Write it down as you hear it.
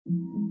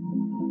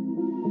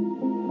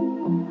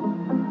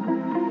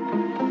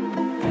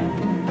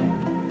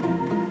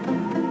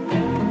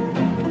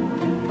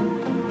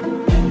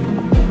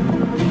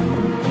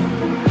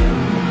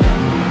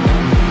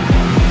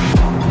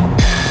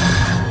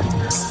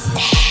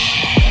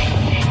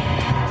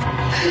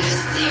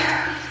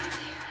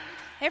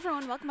Hey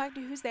everyone, welcome back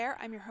to Who's There.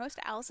 I'm your host,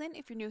 Allison.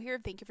 If you're new here,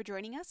 thank you for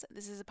joining us.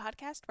 This is a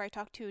podcast where I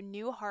talk to a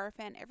new horror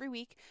fan every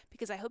week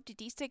because I hope to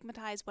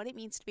destigmatize what it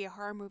means to be a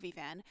horror movie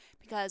fan,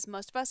 because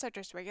most of us are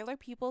just regular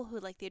people who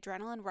like the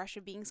adrenaline rush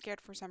of being scared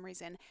for some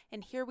reason,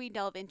 and here we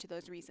delve into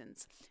those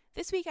reasons.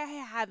 This week I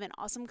have an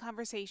awesome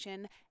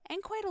conversation,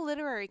 and quite a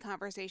literary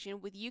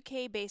conversation, with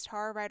UK-based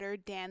horror writer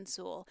Dan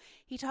Soule.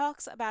 He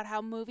talks about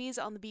how movies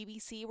on the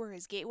BBC were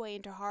his gateway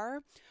into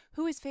horror,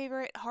 who his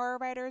favorite horror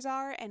writers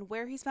are, and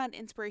where he's found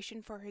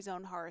inspiration for his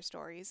own horror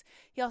stories.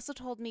 He also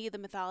told me the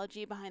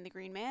mythology behind the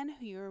Green Man,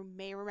 who you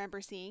may remember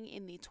seeing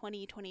in the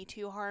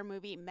 2022 horror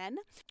movie Men,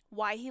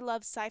 why he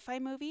loves sci-fi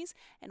movies,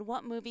 and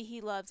what movie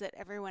he loves that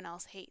everyone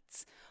else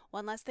hates.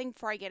 One last thing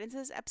before I get into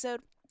this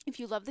episode. If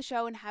you love the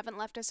show and haven't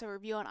left us a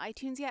review on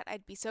iTunes yet,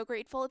 I'd be so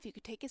grateful if you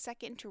could take a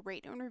second to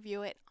rate and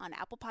review it on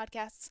Apple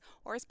Podcasts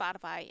or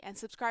Spotify, and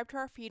subscribe to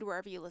our feed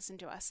wherever you listen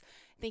to us.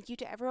 Thank you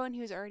to everyone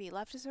who's already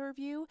left us a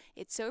review.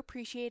 It's so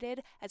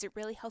appreciated, as it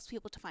really helps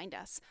people to find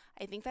us.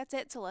 I think that's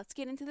it, so let's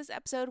get into this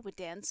episode with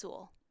Dan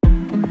Soule.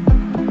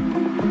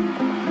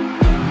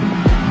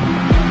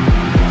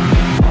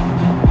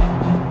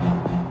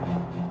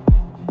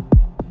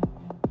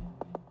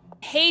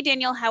 Hey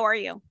Daniel, how are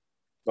you?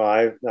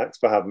 Hi, thanks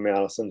for having me,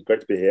 Alison.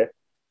 Great to be here.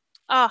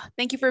 Oh,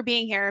 thank you for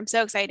being here. I'm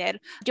so excited.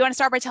 Do you want to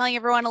start by telling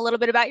everyone a little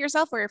bit about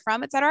yourself, where you're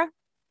from, etc.?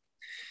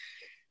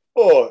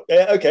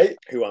 Okay.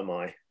 Who am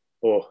I?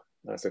 Oh,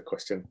 that's a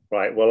question.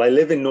 Right. Well, I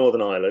live in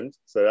Northern Ireland,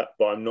 but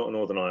I'm not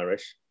Northern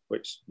Irish,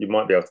 which you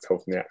might be able to tell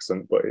from the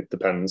accent, but it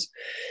depends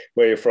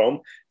where you're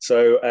from.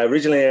 So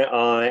originally,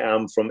 I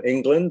am from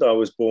England. I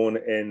was born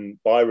in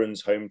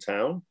Byron's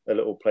hometown, a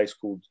little place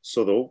called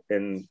Soule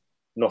in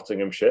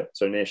Nottinghamshire,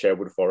 so near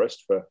Sherwood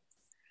Forest, for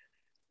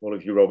all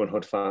of you Robin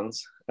Hood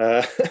fans.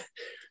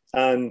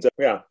 And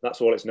that's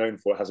all it's known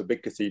for. It has a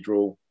big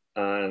cathedral,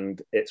 and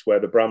it's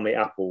where the Bramley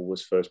apple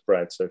was first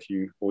bred. So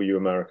all you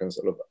Americans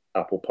that love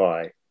apple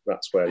pie,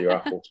 that's where your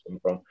apples come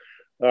from.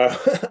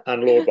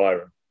 And Lord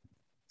Byron.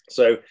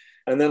 So,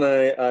 and then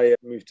I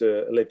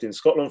lived in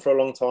Scotland for a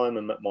long time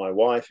and met my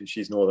wife, and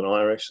she's Northern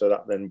Irish. So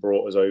that then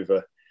brought us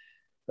over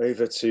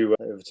to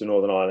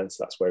Northern Ireland.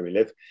 So that's where we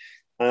live.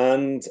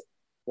 And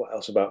what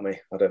else about me?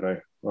 I don't know.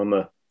 I'm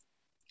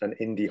an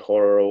indie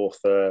horror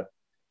author,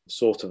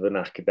 sort of an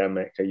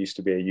academic. I used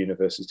to be a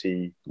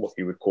university, what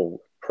you would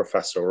call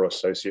professor or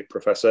associate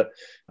professor,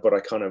 but I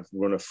kind of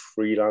run a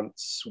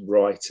freelance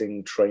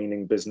writing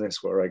training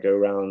business where I go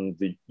around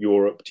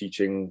Europe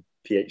teaching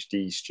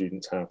PhD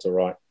students how to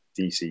write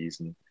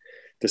theses and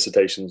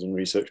dissertations and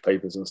research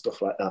papers and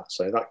stuff like that.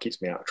 So that keeps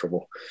me out of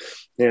trouble.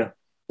 Yeah,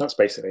 that's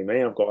basically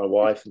me. I've got a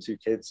wife and 2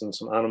 kids and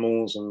some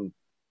animals, and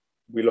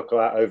we look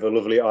out over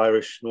lovely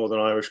Northern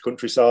Irish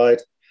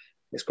countryside.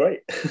 It's great.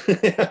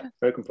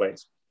 No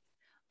complaints.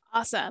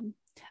 Awesome.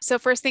 So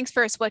first things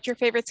first, what's your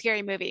favorite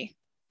scary movie?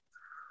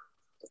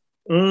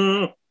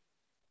 Oh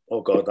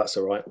God, that's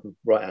right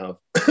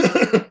out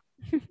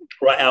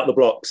right out the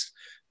blocks.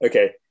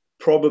 Okay,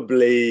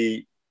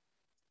 probably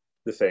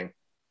The Thing.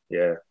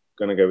 Yeah,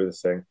 gonna go with The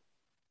Thing.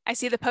 I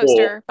see the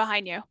poster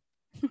behind you.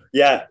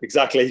 Yeah,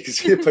 exactly. You can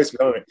see the poster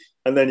behind me,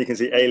 and then you can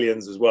see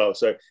Aliens as well.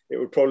 So it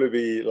would probably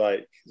be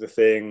like The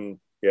Thing,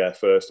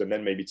 first, and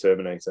then maybe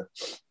Terminator.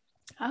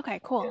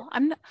 Okay, cool.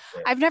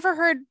 I've never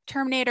heard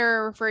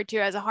Terminator referred to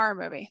as a horror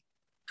movie.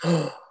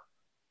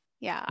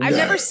 Yeah, I've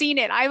never seen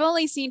it. I've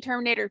only seen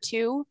Terminator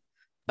 2,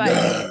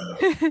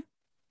 but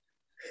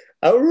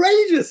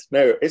outrageous.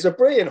 No, it's a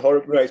brilliant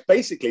horror. No, it's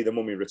basically The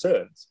Mummy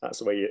Returns. That's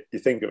the way you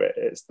think of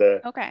it.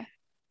 Okay.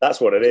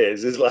 That's what it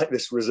is. It's like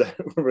this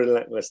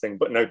relentless thing.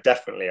 But no,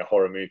 definitely a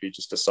horror movie,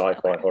 just a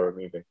sci-fi horror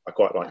movie. I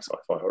quite like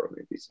sci-fi horror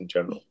movies in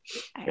general.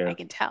 I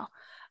can tell.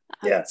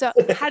 Yeah. So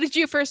how did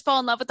you first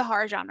fall in love with the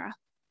horror genre?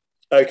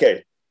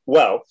 Okay,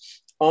 well,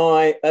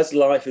 as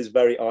life is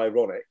very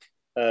ironic,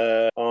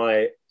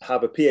 I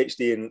have a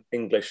PhD in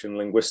English and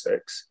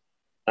linguistics,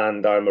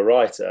 and I'm a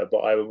writer,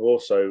 but I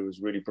also was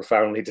really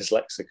profoundly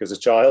dyslexic as a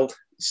child.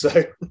 So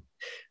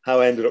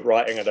how I ended up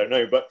writing, I don't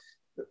know. But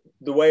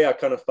the way I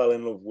kind of fell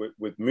in love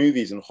with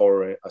movies and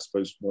horror, I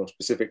suppose more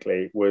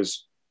specifically,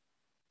 was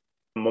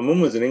my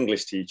mum was an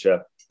English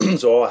teacher,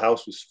 so our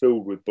house was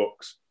filled with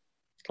books.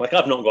 Like,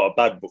 I've not got a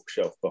bad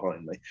bookshelf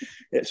behind me.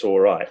 It's all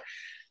right.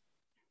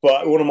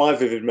 But one of my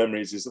vivid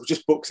memories is there were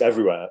just books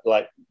everywhere.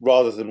 Like,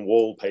 rather than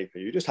wallpaper,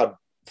 you just had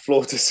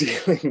floor to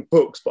ceiling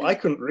books, but I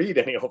couldn't read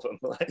any of them.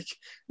 Like,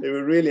 I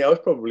was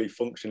probably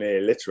functionally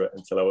illiterate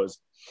until I was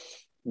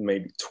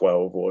maybe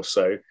 12 or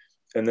so.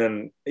 And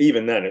then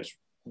even then it's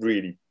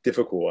really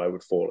difficult. I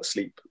would fall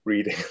asleep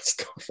reading and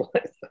stuff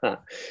like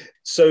that.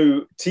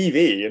 So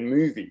TV and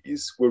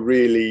movies were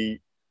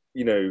really,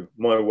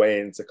 my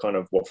way into kind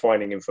of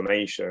finding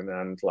information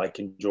and like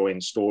enjoying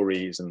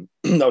stories. And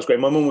that was great.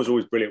 My mum was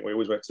always brilliant. We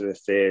always went to the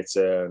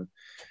theatre and,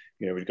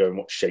 we'd go and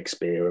watch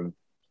Shakespeare and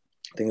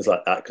things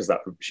like that, because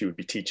she would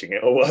be teaching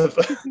it or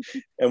whatever.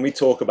 And we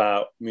talk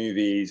about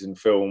movies and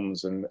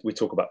films, and we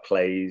talk about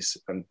plays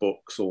and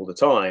books all the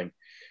time.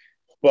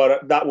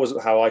 But that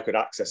wasn't how I could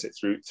access it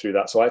through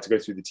that. So I had to go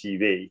through the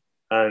TV.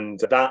 And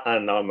that,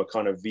 and I'm a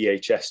kind of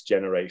VHS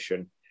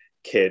generation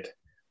kid.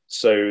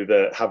 So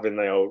that having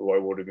the old, well,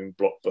 it would have been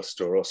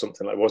Blockbuster or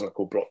something like, it wasn't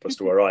called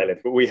Blockbuster where I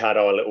lived, but we had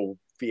our little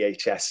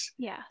VHS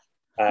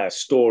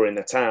store in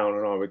the town,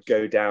 and I would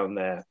go down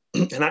there.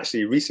 And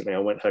actually recently I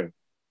went home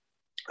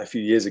a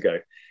few years ago,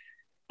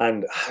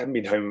 and I hadn't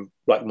been home,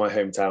 like my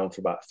hometown, for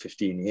about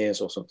 15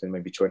 years or something,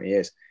 maybe 20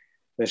 years.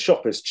 The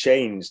shop has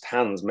changed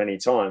hands many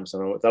times.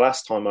 And the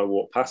last time I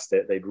walked past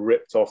it, they'd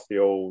ripped off the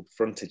old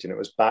frontage, and it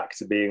was back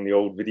to being the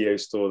old video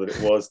store that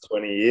it was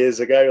 20 years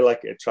ago.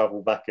 Like it had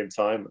traveled back in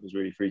time. It was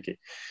really freaky.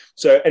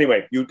 So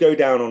anyway, you'd go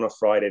down on a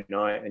Friday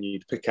night and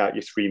you'd pick out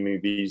your 3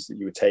 movies that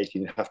you would take,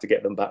 and you'd have to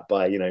get them back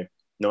by, 9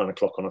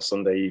 o'clock on a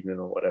Sunday evening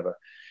or whatever.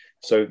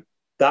 So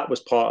that was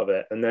part of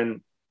it. And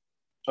then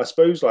I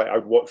suppose like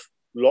I'd watch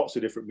lots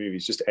of different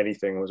movies, just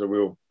anything.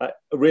 I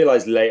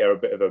realized later, a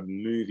bit of a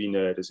movie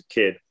nerd as a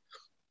kid,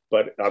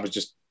 but I was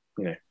just,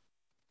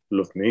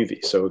 loved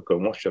movies, so I'd go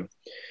and watch them.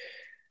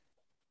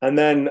 And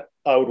then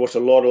I would watch a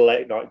lot of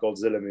late night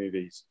Godzilla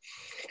movies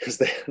because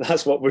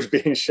that's what was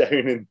being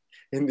shown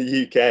in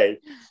the UK.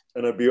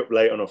 And I'd be up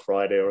late on a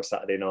Friday or a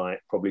Saturday night,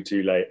 probably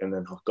too late, and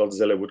then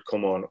Godzilla would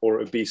come on, or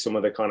it would be some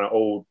of the kind of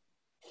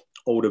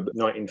older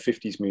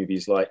 1950s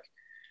movies like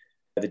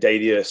The Day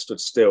the Earth Stood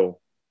Still,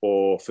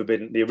 or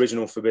the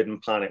original Forbidden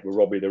Planet with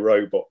Robbie the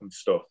Robot and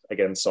stuff.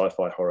 Again,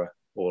 sci-fi horror,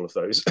 all of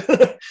those.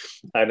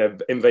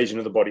 And Invasion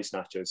of the Body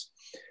Snatchers.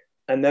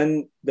 And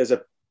then there's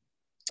a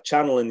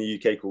channel in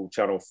the UK called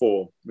Channel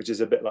 4, which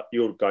is a bit like,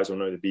 you guys will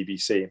know the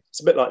BBC.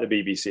 It's a bit like the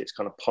BBC. It's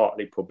kind of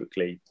partly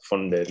publicly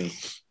funded,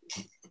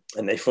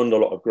 and they fund a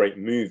lot of great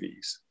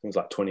movies, things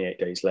like 28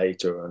 Days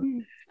Later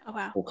and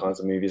all kinds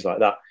of movies like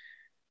that.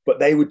 But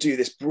they would do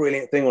this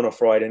brilliant thing on a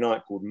Friday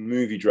night called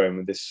Movie Drone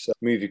with this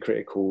movie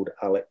critic called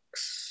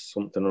Alex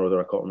something or other.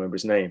 I can't remember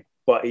his name.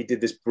 But he did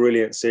this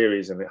brilliant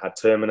series, and it had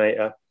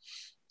Terminator.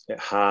 It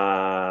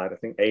had, I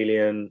think,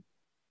 Alien,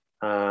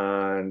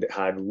 and it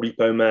had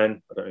Repo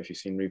Man. I don't know if you've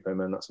seen Repo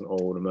Man. That's an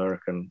old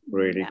American,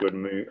 really good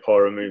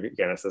horror movie.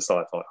 Again, it's a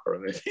sci-fi horror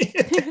movie.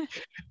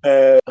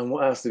 And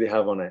what else did he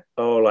have on it?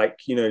 Oh, like,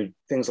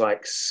 things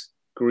like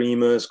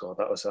Screamers. God,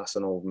 that's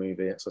an old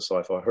movie. It's a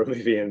sci-fi horror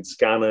movie. And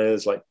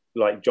Scanners,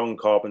 like John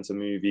Carpenter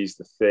movies,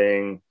 The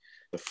Thing,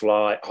 The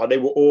Fly. Oh, they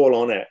were all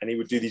on it. And he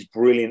would do these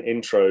brilliant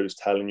intros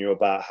telling you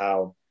about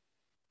how,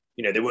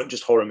 they weren't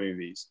just horror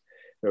movies.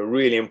 They were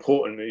really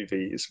important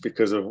movies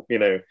because of,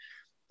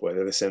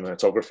 whether the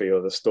cinematography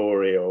or the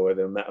story or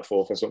whether the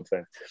metaphor for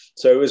something.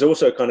 So it was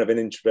also kind of an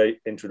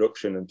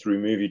introduction, and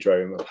through Movie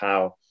Drone, of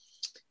how,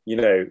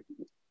 it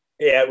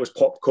was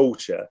pop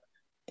culture,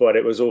 but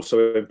it was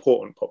also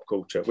important pop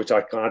culture, which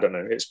I don't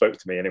know, it spoke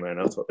to me anyway,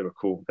 and I thought they were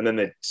cool. And then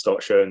they'd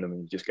start showing them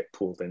and you just get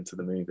pulled into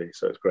the movie.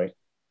 So it's great.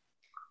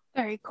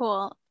 Very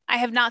cool. I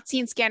have not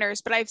seen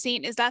Scanners, but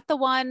is that the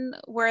one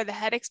where the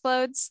head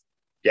explodes?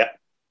 Yeah.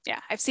 Yeah,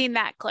 I've seen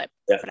that clip,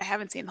 but I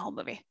haven't seen the whole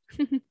movie.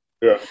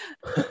 Yeah.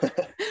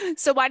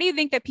 So why do you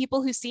think that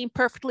people who seem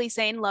perfectly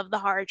sane love the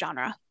horror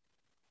genre?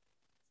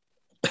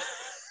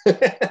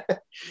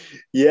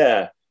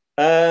 Yeah.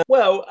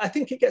 Well, I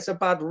think it gets a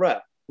bad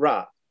rap.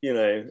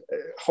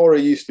 Horror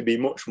used to be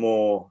much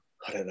more,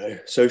 I don't know,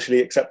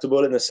 socially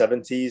acceptable in the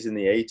 70s, in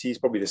the 80s,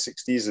 probably the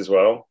 60s as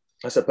well.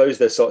 I suppose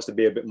there starts to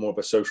be a bit more of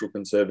a social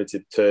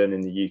conservative turn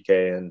in the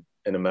UK and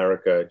in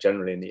America,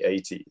 generally in the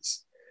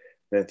 80s.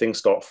 And then things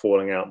start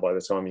falling out by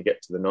the time you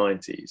get to the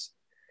 90s.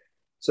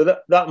 So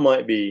that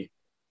might be,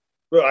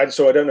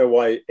 so I don't know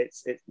why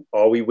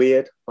are we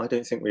weird? I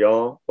don't think we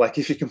are. Like,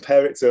 if you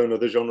compare it to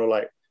another genre,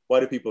 like, why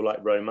do people like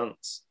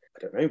romance? I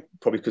don't know,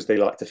 probably because they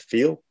like to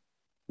feel,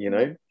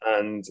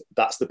 and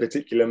that's the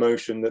particular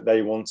emotion that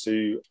they want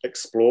to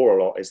explore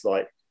a lot, is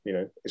like,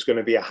 it's going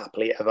to be a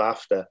happily ever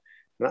after.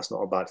 And that's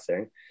not a bad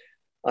thing.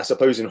 I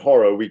suppose in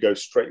horror, we go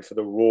straight for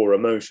the raw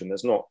emotion.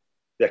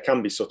 There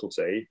can be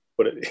subtlety,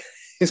 but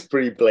it's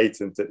pretty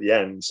blatant at the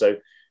end. So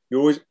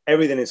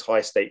everything is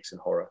high stakes in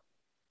horror,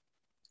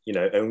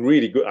 and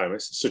really good.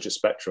 It's such a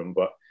spectrum,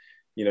 but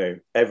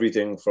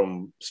everything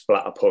from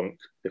splatterpunk,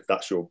 if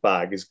that's your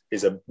bag,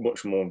 is a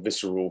much more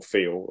visceral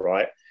feel,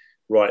 right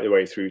the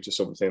way through to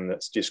something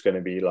that's just going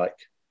to be like,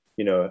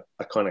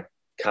 a kind of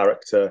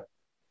character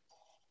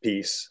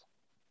piece,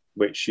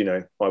 which,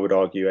 I would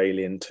argue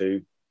Aliens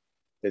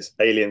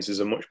is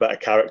a much better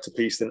character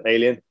piece than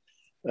Alien,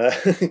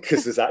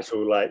 because there's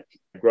actual like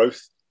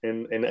growth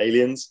in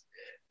Aliens.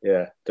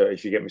 Yeah,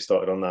 if you get me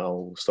started on that,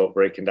 I'll start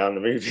breaking down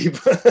the movie.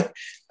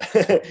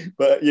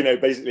 But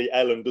basically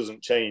Ellen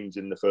doesn't change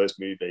in the first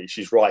movie.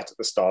 She's right at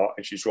the start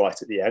and she's right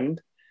at the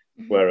end.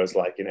 Mm-hmm. Whereas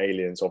like in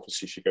Aliens,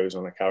 obviously she goes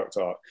on a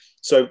character arc.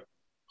 So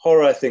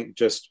horror, I think,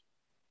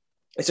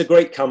 it's a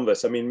great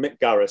canvas. I mean, Mick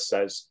Garris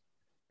says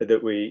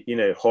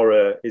that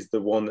horror is the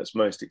one that's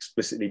most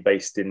explicitly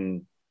based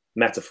in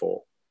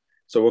metaphor.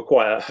 So we're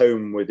quite at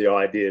home with the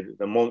idea that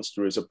the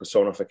monster is a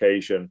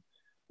personification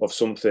of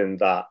something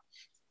that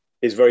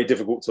is very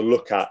difficult to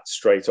look at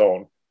straight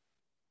on,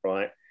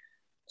 right?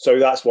 So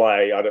that's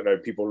why, I don't know,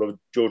 people love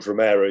George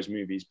Romero's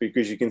movies,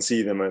 because you can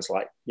see them as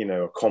like,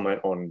 a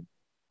comment on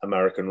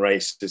American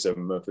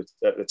racism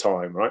at the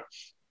time, right?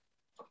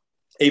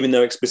 Even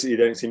though explicitly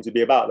they don't seem to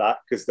be about that,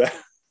 because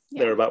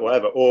they're about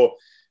whatever. Or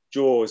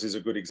Jaws is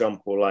a good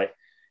example. Like,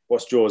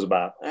 what's Jaws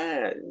about?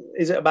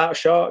 Is it about a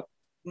shark?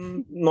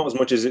 Not as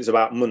much as it's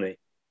about money,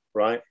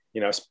 right?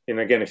 You know, and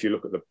again, if you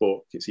look at the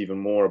book, it's even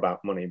more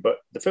about money. But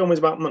the film is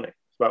about money.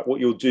 It's about what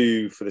you'll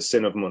do for the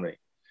sin of money.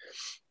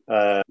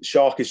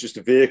 Shark is just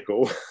a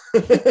vehicle,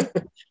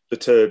 the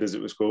turd as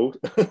it was called,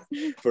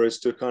 for us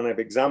to kind of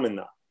examine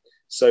that.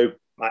 So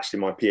actually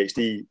my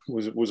PhD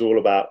was all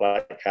about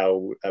like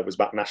how it was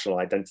about national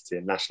identity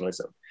and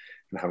nationalism,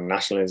 and how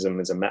nationalism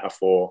is a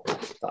metaphor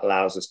that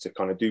allows us to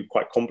kind of do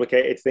quite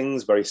complicated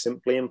things very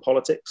simply in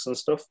politics and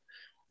stuff.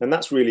 And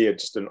that's really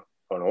just an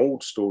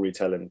old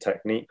storytelling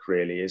technique,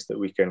 really, is that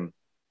we can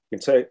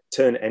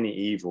turn any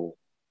evil,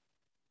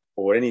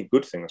 or any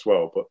good thing as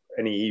well, but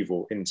any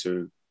evil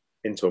into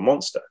a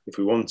monster if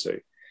we want to.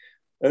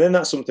 And then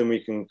that's something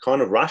we can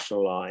kind of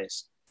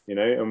rationalize, you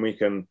know, and we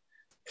can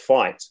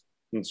fight.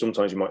 And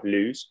sometimes you might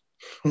lose,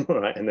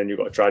 right? And then you've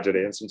got a tragedy,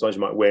 and sometimes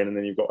you might win, and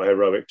then you've got a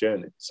heroic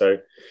journey. So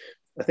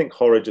I think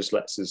horror just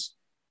lets us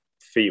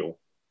feel,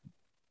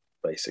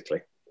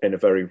 basically, in a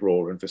very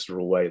raw and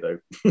visceral way, though.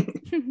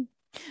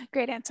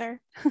 Great answer.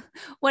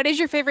 What is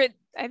your favorite,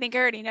 I think I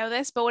already know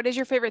this, but what is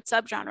your favorite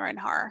subgenre in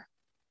horror?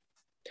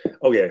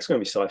 Oh yeah, it's going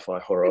to be sci-fi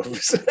horror,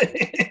 obviously.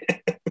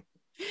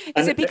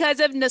 Is it because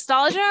of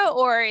nostalgia,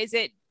 or is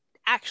it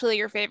actually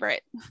your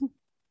favorite?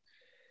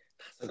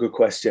 That's a good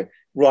question.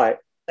 Right.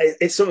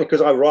 It's something,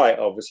 because I write,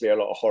 obviously, a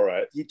lot of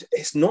horror.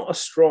 It's not a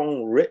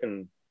strong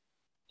written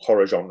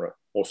horror genre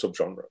or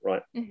subgenre,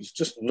 right? Mm-hmm. It's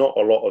just not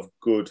a lot of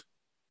good.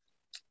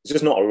 It's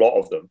just not a lot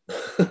of them,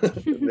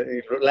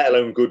 let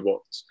alone good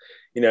ones.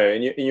 You know,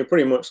 and you're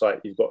pretty much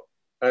like, you've got,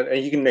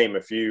 and you can name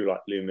a few,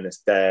 like Luminous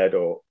Dead,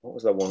 or what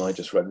was that one I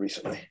just read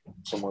recently?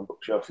 It's on my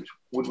bookshelf, which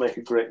would make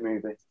a great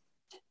movie.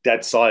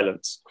 Dead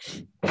Silence.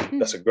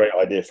 That's a great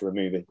idea for a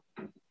movie.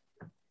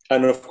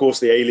 And of course,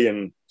 the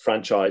Alien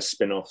franchise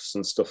spin-offs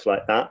and stuff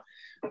like that.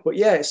 But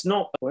yeah, it's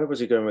not. Where was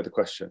he going with the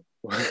question?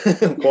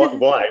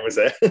 Why was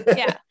it?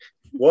 Yeah.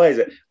 Why is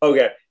it?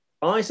 Okay.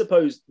 I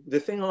suppose the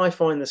thing I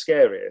find the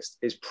scariest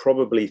is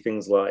probably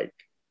things like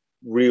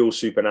real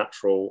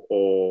supernatural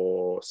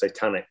or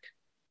satanic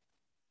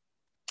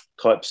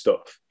type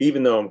stuff.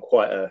 Even though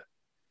I'm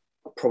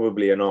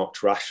probably an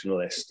arch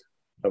rationalist,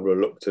 a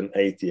reluctant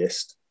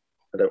atheist.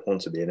 I don't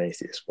want to be an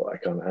atheist, but I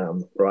kind of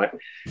am, right?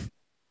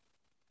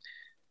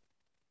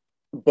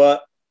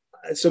 But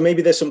so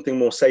maybe there's something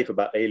more safe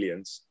about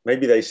aliens.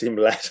 Maybe they seem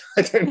less,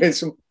 I don't know,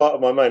 some part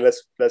of my mind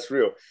less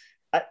real.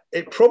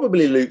 It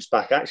probably loops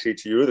back actually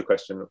to your other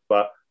question,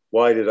 but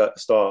why did I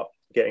start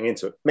getting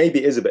into it? Maybe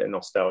it is a bit of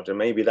nostalgia.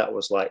 Maybe that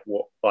was like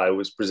what I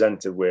was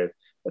presented with.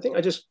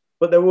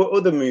 But there were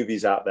other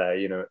movies out there,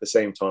 you know, at the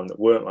same time that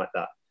weren't like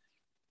that.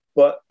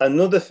 But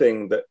another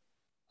thing that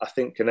I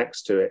think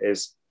connects to it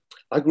is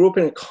I grew up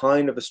in a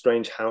kind of a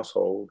strange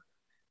household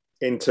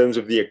in terms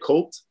of the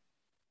occult.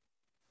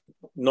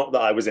 Not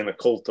that I was in a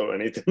cult or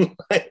anything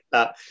like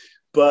that,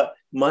 but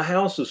my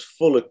house was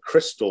full of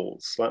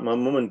crystals. Like my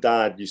mum and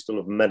dad used to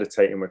love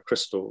meditating with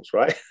crystals,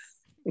 right?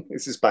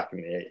 This is back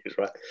in the 80s,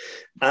 right?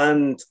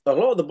 And a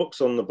lot of the books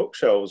on the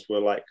bookshelves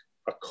were like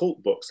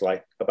occult books,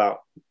 like about,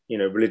 you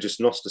know, religious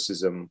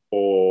Gnosticism,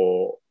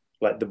 or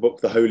like the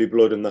book The Holy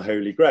Blood and the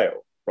Holy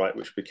Grail, right?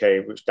 Which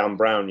Dan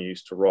Brown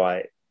used to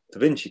write Da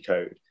Vinci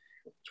Code.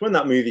 So when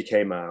that movie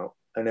came out,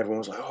 and everyone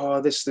was like, oh,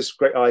 this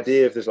great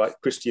idea of this like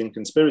Christian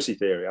conspiracy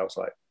theory. I was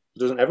like,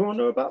 doesn't everyone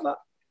know about that?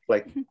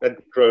 Like, I'd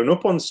grown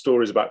up on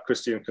stories about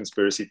Christian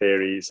conspiracy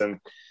theories, and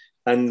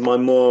my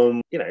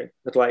mom, you know,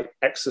 had like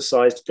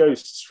exorcised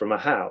ghosts from a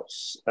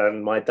house,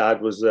 and my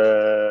dad was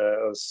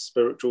a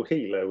spiritual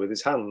healer with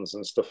his hands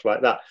and stuff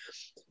like that.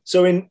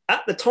 So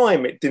at the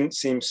time, it didn't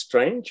seem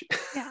strange.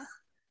 Yeah.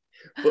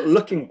 But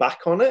looking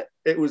back on it,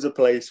 it was a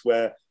place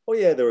where, oh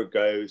yeah, there are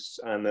ghosts,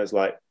 and there's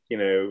like, you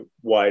know,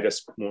 wider,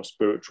 more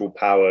spiritual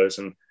powers,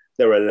 and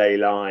there are ley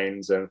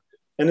lines, and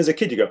as a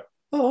kid you go,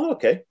 oh,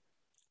 okay,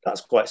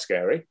 that's quite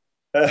scary.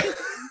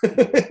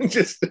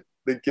 Just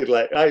thinking,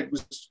 like, I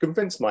was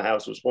convinced my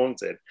house was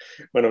haunted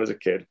when I was a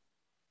kid,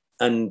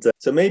 and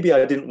so maybe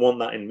I didn't want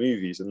that in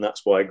movies, and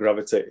that's why I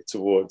gravitated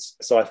towards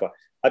sci-fi.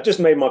 I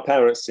just made my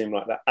parents seem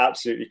like they're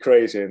absolutely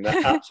crazy, and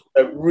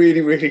they're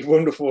really, really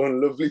wonderful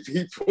and lovely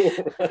people.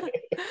 Right?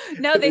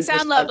 No, they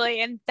sound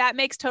lovely, and that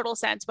makes total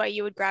sense why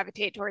you would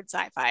gravitate towards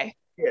sci-fi.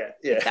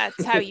 Yeah.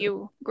 That's how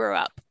you grew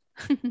up.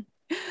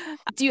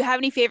 Do you have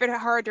any favorite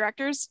horror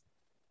directors?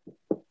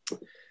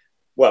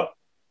 Well,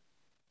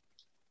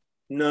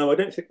 no, I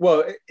don't think.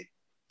 Well, do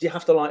you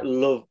have to like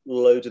love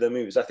loads of their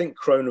movies? I think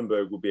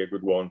Cronenberg would be a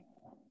good one.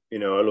 You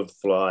know, I love The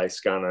Fly,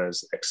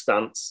 Scanners,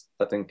 Extance.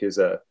 I think is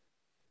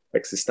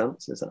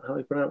Existence, is that how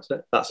you pronounce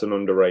it? That's an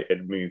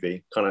underrated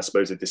movie, kind of, I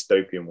suppose, a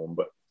dystopian one,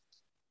 but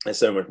there's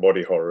so much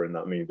body horror in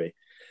that movie.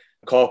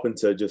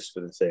 Carpenter, just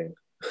for the thing,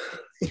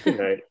 you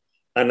know.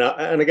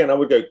 And again, I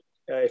would go,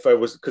 if I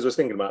was, because I was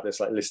thinking about this,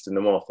 like listing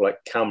them off, like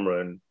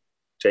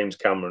James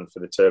Cameron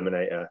for the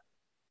Terminator,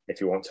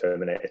 if you want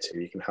Terminator 2,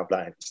 you can have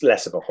that. It's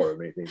less of a horror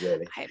movie,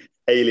 really.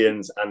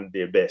 Aliens and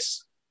The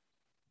Abyss,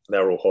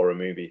 they're all horror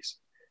movies.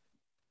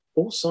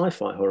 All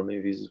sci-fi horror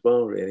movies as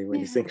well, really, when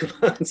you think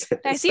about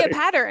it. I see a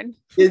pattern.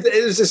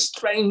 It was a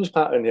strange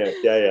pattern here.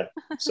 Yeah.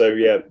 So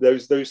yeah,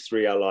 those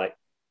three I like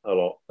a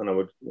lot. And I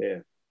would,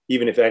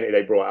 even if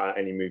they brought out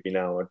any movie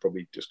now, I'd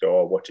probably just go,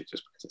 I'll watch it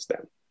just because it's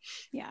them.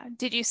 Yeah.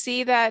 Did you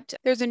see that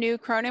there's a new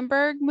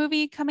Cronenberg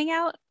movie coming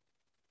out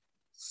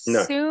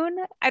soon?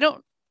 I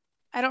don't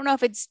know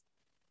if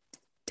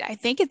I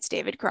think it's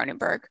David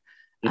Cronenberg.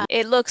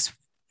 It looks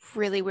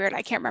really weird.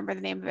 I can't remember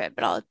the name of it,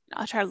 but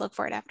I'll try to look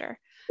for it after.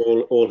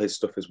 All his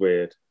stuff is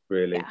weird,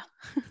 really. Yeah.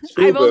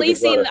 I've only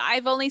seen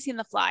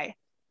The Fly.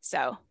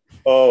 So.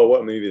 Oh,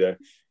 what a movie though.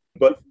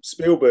 But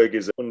Spielberg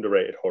is an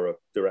underrated horror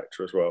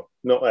director as well.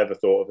 Not ever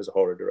thought of as a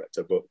horror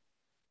director, but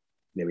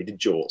he did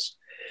Jaws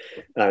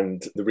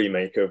and the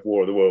remake of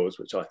War of the Worlds,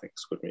 which I think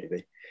is a good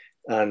movie.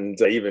 And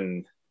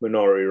even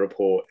Minority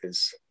Report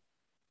is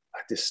a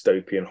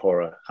dystopian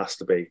horror, has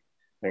to be.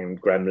 And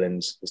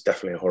Gremlins is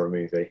definitely a horror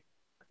movie.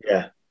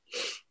 Yeah.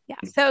 Yeah.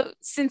 So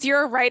since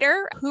you're a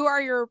writer, who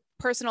are your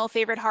personal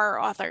favorite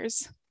horror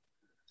authors?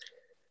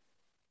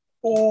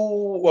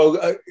 Oh,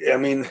 well, I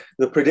mean,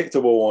 the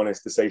predictable one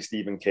is to say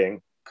Stephen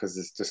King, because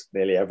it's just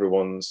nearly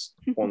everyone's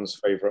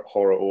favorite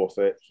horror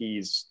author.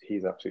 He's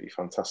absolutely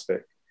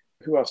fantastic.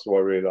 Who else do I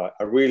really like?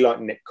 I really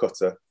like Nick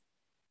Cutter.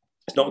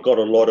 He's not got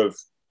a lot of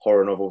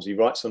horror novels. He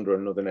writes under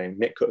another name.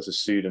 Nick Cutter's a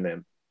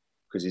pseudonym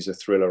because he's a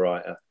thriller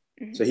writer.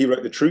 Mm-hmm. So he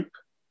wrote The Troop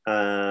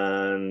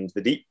and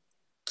The Deep.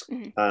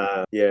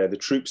 Mm-hmm. The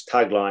Troop's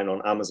tagline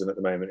on Amazon at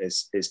the moment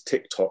is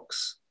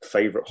TikTok's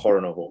favorite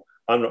horror novel.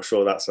 I'm not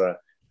sure that's a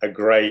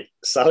great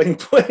selling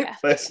point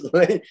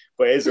personally,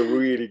 but it's a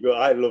really good,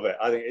 I love it.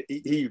 I think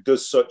he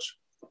does such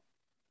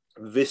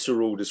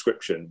visceral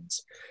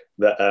descriptions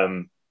that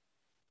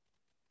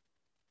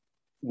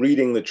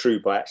reading The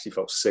Troop, I actually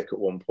felt sick at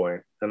one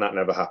point, and that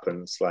never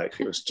happens. Like,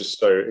 it was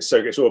just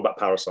it's all about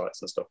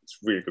parasites and stuff. It's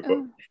a really good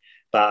book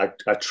about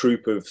a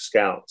troop of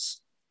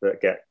scouts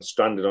that get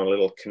stranded on a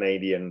little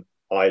Canadian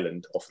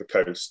island off the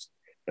coast,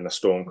 and a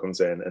storm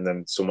comes in, and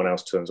then someone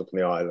else turns up on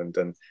the island,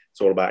 and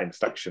it's all about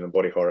infection and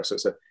body horror. So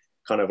it's a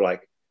kind of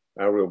like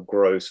a real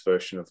gross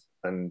version of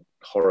and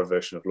horror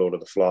version of Lord of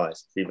the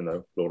Flies, even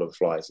though Lord of the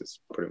Flies is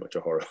pretty much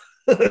a horror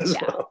as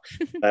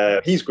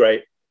well. He's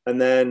great. And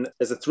then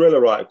there's a thriller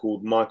writer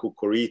called Michael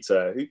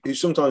Kurita, who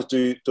sometimes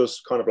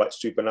does kind of like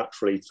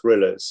supernaturally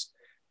thrillers,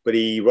 but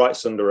he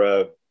writes under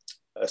a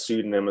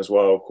pseudonym as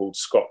well called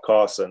Scott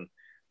Carson.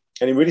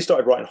 And he really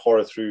started writing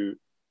horror through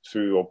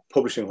or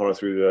publishing horror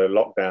through the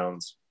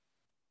lockdowns,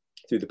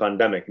 through the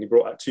pandemic. And he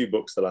brought out 2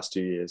 books the last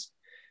 2 years.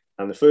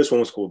 And the first one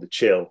was called The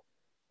Chill.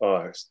 Oh,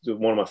 it's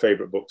one of my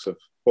favorite books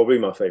probably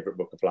my favorite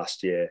book of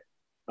last year,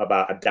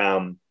 about a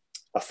dam,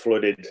 a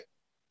flooded,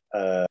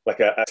 like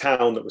a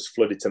town that was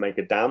flooded to make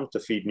a dam to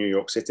feed New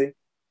York City,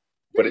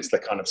 but it's the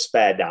kind of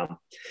spare dam.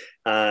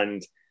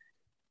 And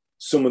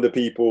some of the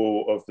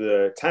people of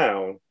the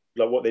town,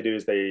 like what they do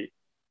is the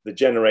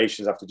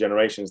generations after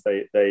generations,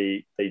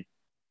 they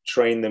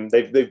train them.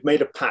 They've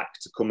made a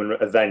pact to come and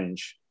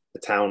avenge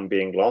the town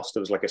being lost.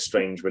 There was like a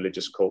strange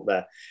religious cult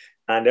there.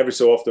 And every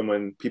so often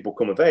when people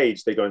come of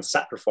age, they go and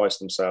sacrifice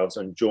themselves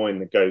and join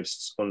the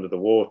ghosts under the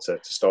water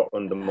to start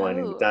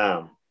undermining the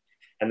dam.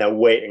 And they're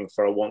waiting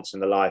for a once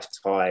in a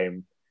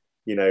lifetime,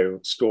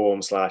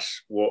 storm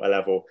 / water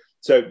level.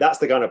 So that's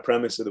the kind of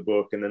premise of the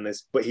book. And then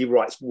but he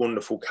writes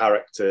wonderful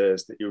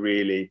characters that you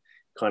really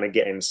kind of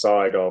get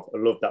inside of. I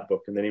love that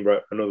book. And then he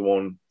wrote another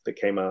one that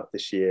came out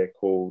this year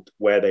called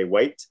Where They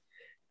Wait.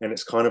 And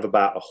it's kind of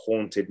about a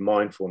haunted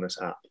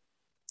mindfulness app.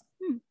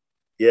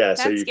 Yeah.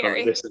 That's so you kind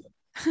of listen.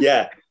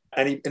 Yeah.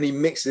 And he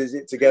mixes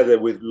it together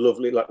with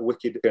lovely, like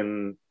wicked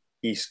and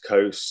East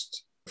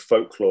Coast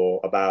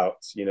folklore about,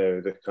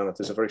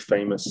 there's a very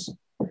famous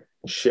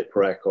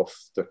shipwreck off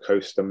the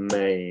coast of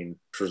Maine,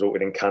 which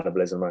resulted in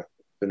cannibalism.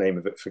 The name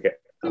of it, forget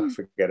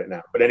it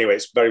now. But anyway,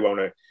 it's very well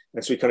known.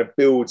 And so he kind of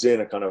builds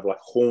in a kind of like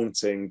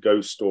haunting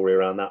ghost story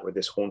around that with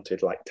this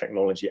haunted like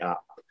technology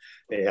app.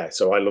 Yeah,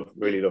 so I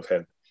really love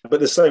him. But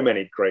there's so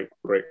many great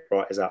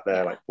writers out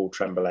there, like Paul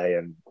Tremblay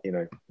and,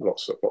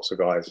 lots of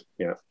guys.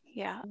 Yeah.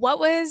 Yeah. What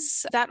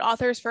was that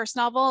author's first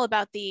novel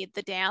about the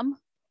dam?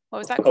 What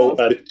was that called?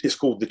 It's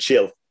called The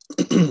Chill.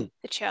 The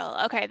Chill.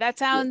 Okay. That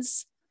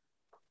sounds,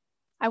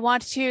 I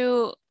want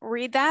to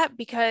read that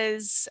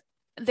because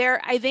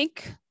I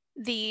think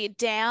the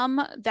dam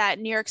that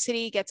New York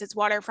City gets its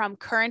water from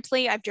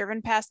currently, I've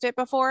driven past it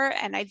before.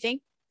 And I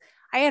think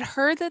I had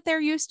heard that there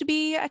used to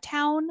be a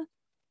town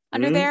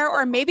under there,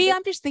 or maybe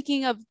I'm just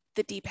thinking of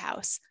The Deep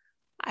House.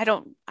 I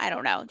don't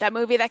know. That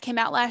movie that came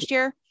out last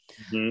year.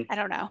 I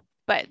don't know.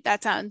 But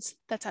that sounds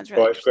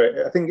really right, great.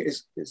 I think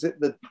is it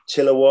the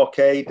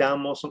Chilliwackee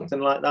Dam or something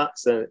like that?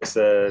 So it's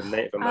a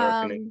Native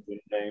American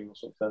name or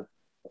something.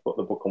 I've got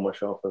the book on my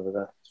shelf over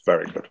there. It's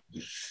very good.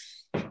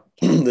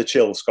 The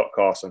Chill, Scott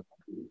Carson.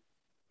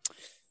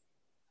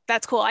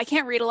 That's cool. I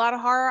can't read a lot of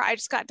horror. I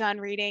just got done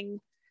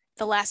reading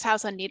The Last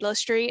House on Needless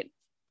Street.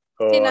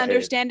 Didn't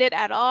understand it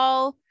at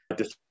all.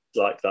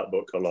 like that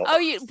book a lot. Oh,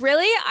 you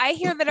really? I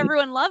hear that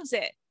everyone loves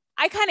it.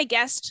 I kind of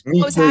guessed Me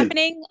what was too.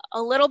 happening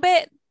a little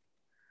bit.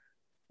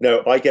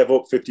 No, I gave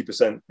up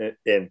 50%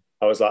 in.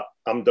 I was like,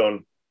 I'm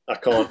done. I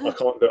can't do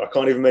it. I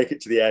can't even make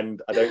it to the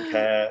end. I don't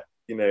care.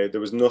 There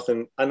was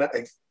nothing. And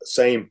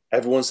same.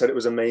 Everyone said it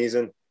was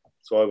amazing.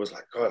 So I was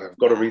like, God, I've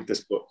got to read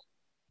this book.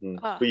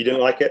 But you didn't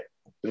like it?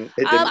 I'm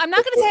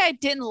not going to say I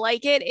didn't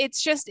like it.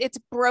 It's just, it's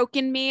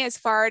broken me as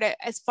far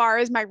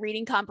as my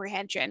reading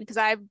comprehension. Because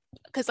I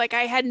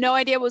had no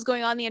idea what was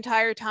going on the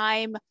entire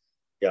time.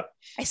 Yeah.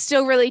 I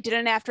still really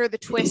didn't after the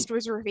twist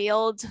was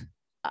revealed.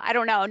 I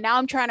don't know. Now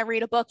I'm trying to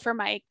read a book for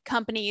my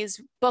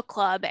company's book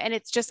club, and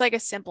it's just like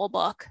a simple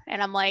book.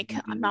 And I'm like,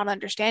 I'm not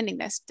understanding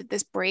this. Did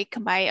this break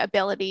my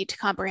ability to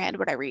comprehend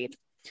what I read?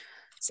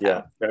 So.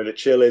 Yeah. No, The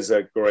Chill is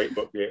a great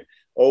book. Yeah.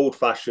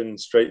 Old-fashioned,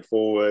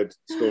 straightforward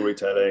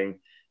storytelling,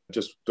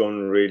 just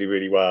done really,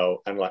 really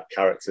well, and like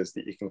characters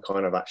that you can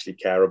kind of actually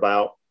care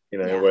about.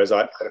 Whereas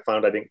I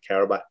found I didn't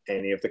care about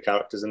any of the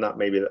characters in that.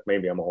 Maybe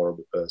I'm a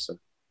horrible person.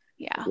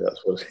 Yeah. Maybe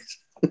that's what it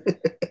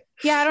is.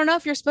 Yeah, I don't know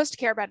if you're supposed to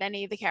care about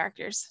any of the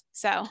characters.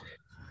 So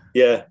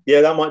yeah,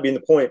 that might be the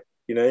point.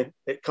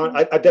 It kind.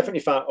 I definitely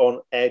felt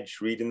on edge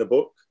reading the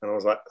book, and I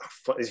was like,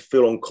 I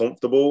feel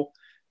uncomfortable,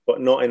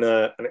 but not in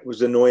a. And it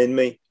was annoying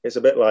me. It's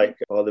a bit like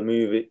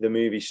the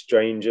movie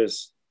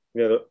Strangers.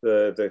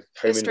 The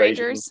home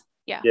invasion.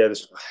 Yeah. I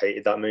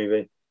hated that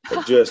movie.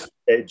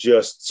 It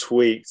just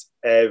tweaked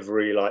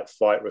every like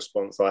fight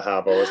response I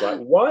have. I was like,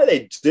 why are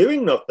they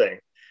doing nothing?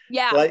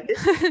 Yeah. Like,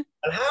 and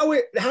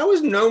how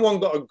has no one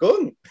got a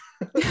gun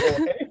or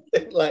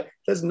anything? Like,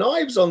 there's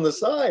knives on the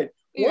side.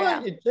 Why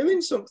aren't you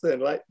doing something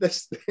like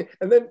this?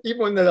 And then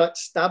even when they're like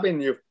stabbing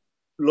your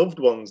loved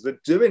ones, they're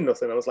doing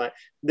nothing. I was like,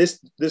 this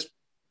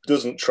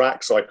doesn't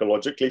track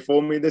psychologically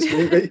for me, this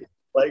movie.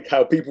 Like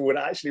how people would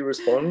actually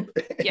respond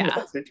in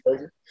that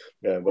situation.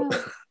 Yeah,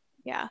 but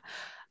yeah.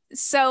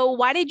 So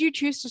why did you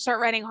choose to start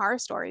writing horror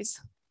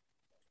stories?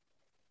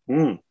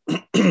 My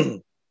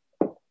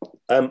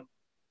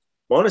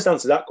honest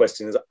answer to that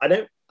question is I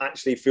don't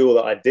actually feel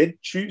that I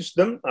did choose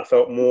them. I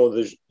felt more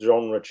the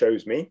genre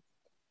chose me.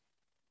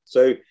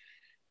 So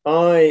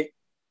I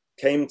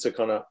came to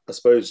kind of, I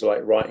suppose,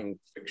 like writing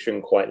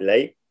fiction quite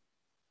late.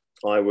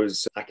 I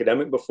was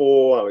academic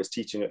before. I was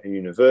teaching at a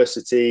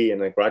university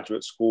and a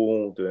graduate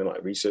school, doing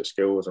like research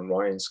skills and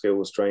writing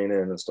skills training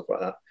and stuff like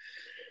that.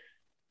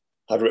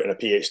 I'd written a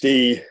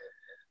PhD,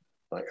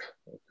 like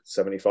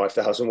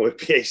 75,000 word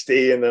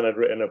PhD, and then I'd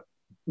written a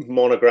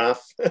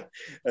monograph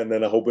and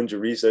then a whole bunch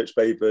of research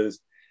papers.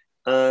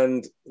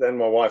 And then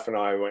my wife and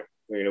I went,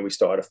 we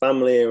started a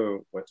family and we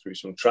went through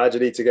some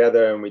tragedy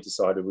together, and we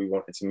decided we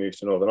wanted to move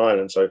to Northern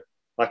Ireland. So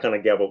I kind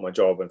of gave up my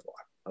job and thought,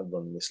 I'd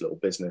run this little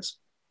business.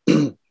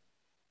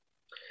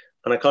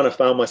 And I kind of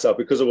found myself,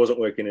 because I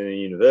wasn't working in a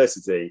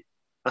university,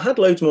 I had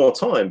loads more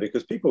time,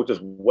 because people just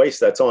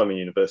waste their time in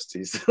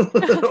universities.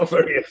 They're not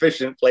very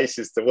efficient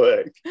places to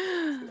work.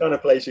 The kind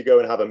of place you go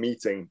and have a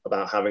meeting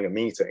about having a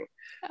meeting.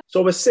 So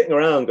I was sitting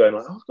around going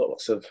like, I've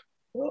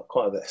got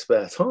quite a bit of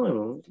spare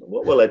time.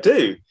 What will I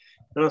do?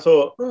 And I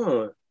thought,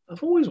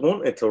 I've always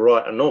wanted to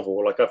write a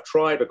novel. Like I've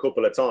tried a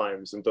couple of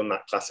times and done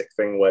that classic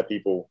thing where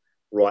people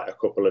write a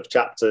couple of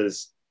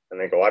chapters and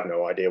they go, I have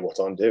no idea what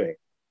I'm doing,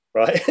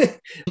 right?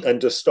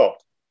 And just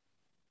stopped.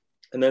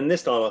 And then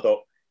this time I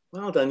thought,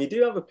 well, Dan, you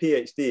do have a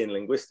PhD in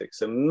linguistics,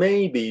 so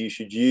maybe you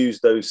should use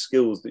those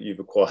skills that you've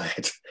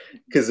acquired,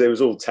 because it was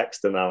all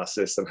text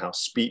analysis and how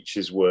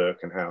speeches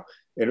work and how,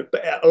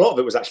 but a lot of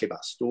it was actually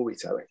about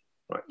storytelling,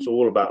 right? It's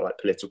all about like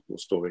political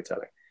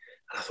storytelling.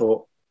 And I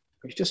thought,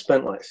 you've just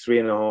spent like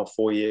 3.5,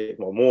 4 years,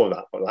 or more of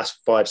that, the last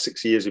 5,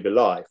 6 years of your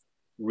life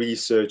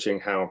researching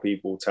how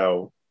people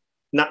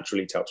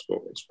naturally tell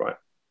stories, right?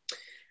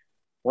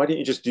 Why don't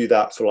you just do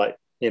that for like,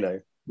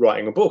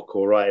 writing a book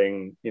or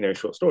writing,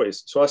 short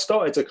stories? So I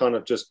started to kind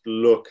of just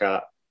look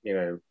at,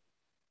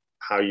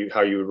 how you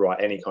would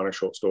write any kind of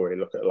short story.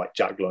 Look at like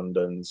Jack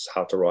London's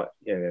How to Write,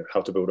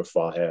 How to Build a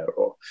Fire,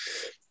 or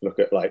look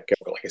at like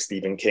a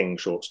Stephen King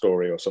short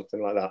story or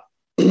something like that,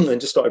 and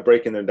just started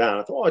breaking them down.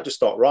 I thought, I'd just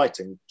start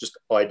writing, just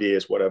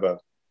ideas, whatever.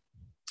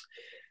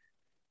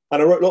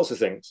 And I wrote lots of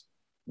things.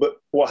 But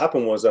what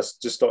happened was I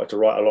just started to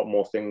write a lot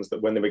more things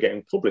that when they were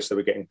getting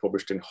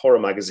published in horror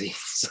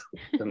magazines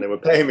and they were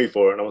paying me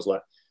for it. And I was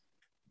like,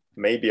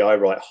 maybe I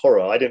write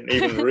horror. I didn't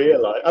even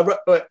realize.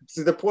 But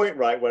to the point,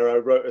 right, where I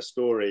wrote a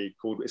story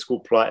called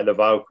Plight of the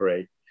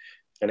Valkyrie.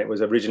 And it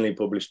was originally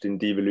published in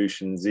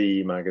Devolution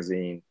Z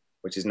magazine,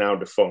 which is now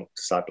defunct,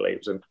 sadly.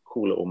 It was a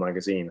cool little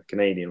magazine, a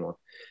Canadian one.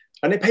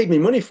 And they paid me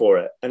money for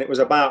it. And it was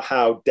about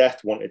how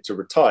Death wanted to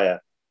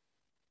retire.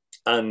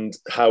 And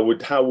how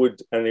would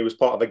and it was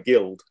part of a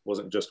guild,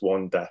 wasn't just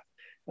one Death.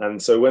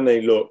 And so when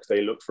they looked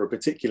for a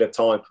particular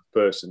type of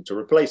person to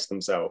replace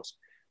themselves.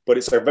 But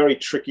it's a very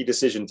tricky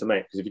decision to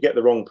make, because if you get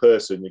the wrong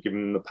person, you're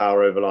giving them the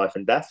power over life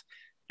and death.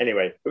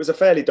 Anyway, it was a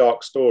fairly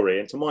dark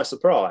story, and to my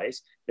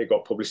surprise, it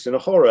got published in a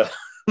horror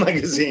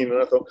magazine.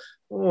 And I thought,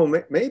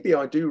 maybe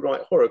I do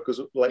write horror,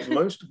 because like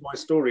most of my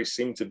stories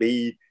seem to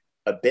be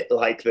a bit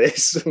like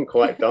this and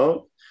quite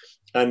dark.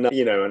 And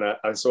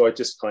and so I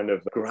just kind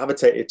of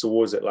gravitated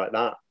towards it like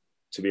that.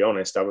 To be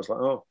honest, I was like,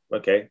 oh,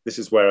 okay, this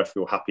is where I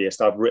feel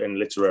happiest. I've written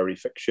literary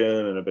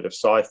fiction and a bit of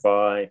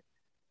sci-fi,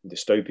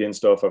 dystopian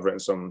stuff. I've written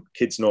some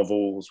kids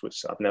novels,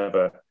 which I've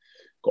never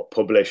got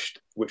published,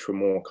 which were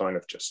more kind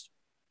of just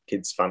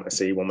kids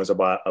fantasy. One was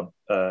about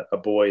a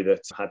boy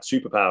that had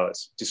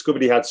superpowers,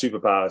 discovered he had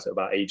superpowers at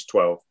about age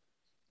 12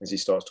 as he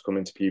starts to come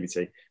into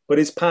puberty. But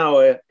his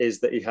power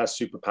is that he has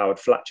superpowered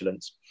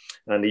flatulence,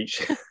 and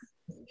each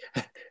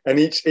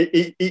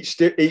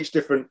each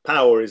different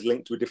power is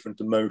linked to a different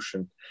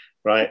emotion,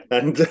 right?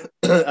 And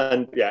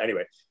yeah,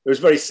 anyway, it was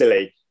very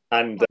silly,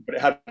 and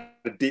but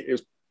it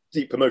was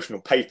deep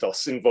emotional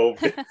pathos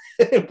involved, but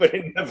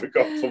it never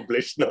got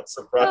published. Not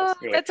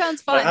surprisingly, that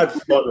sounds fun. I had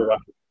fun.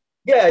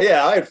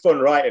 Yeah, I had fun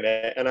writing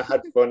it, and I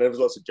had fun. There was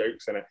lots of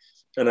jokes in it,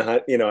 and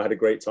I had a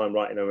great time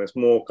writing them. There's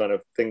more kind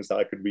of things that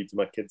I could read to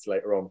my kids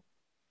later on,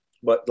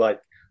 but like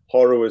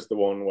horror was the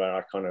one where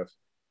I kind of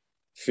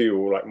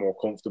feel like more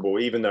comfortable,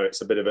 even though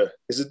it's a bit of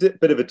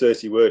a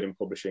dirty word in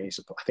publishing.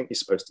 I think you're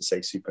supposed to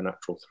say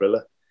supernatural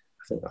thriller.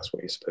 I think that's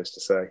what you're supposed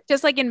to say.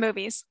 Just like in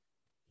movies.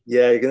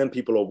 Yeah, and then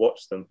people will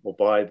watch them or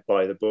buy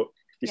the book.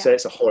 If you say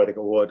it's a horror, they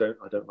go, "Oh, I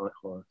don't like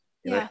horror."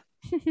 You know?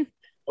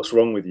 What's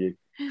wrong with you?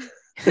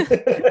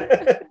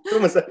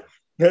 Almost like,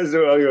 what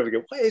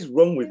is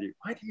wrong with you?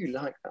 Why do you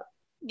like that?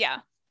 Yeah,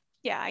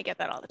 I get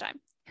that all the time.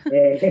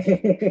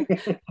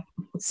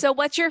 So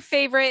what's your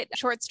favorite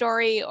short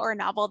story or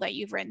novel that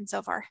you've written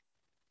so far?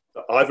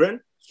 I've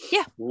written?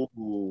 Yeah.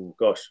 Ooh,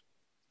 gosh.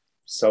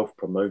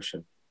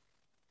 Self-promotion.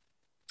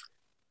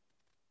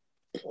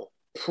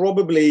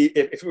 Probably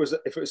if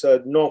it was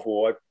a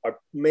novel, I'd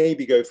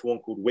maybe go for one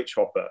called Witch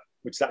Hopper,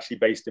 which is actually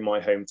based in my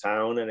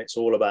hometown, and it's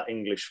all about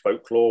English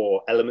folklore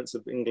or elements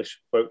of English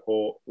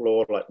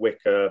folklore, like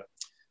Wicca,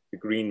 the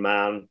Green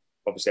Man.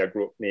 Obviously, I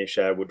grew up near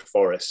Sherwood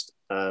Forest,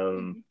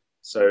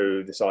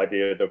 so this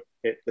idea that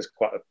there's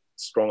quite a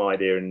strong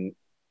idea in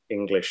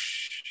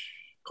English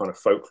kind of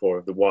folklore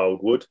of the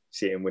wild wood.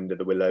 See it in Wind of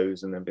the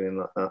Willows and everything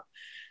like that,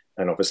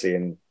 and obviously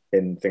in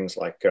things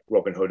like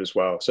Robin Hood as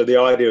well. So the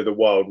idea of the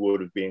wild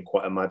wood of being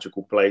quite a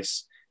magical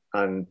place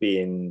and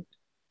being,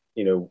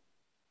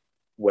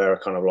 where a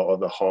kind of a lot of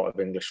the heart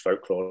of English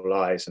folklore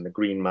lies, and the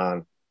Green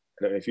Man.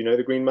 I don't know if you know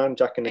the Green Man,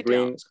 Jack in the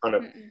Green. It's kind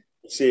of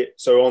you see it.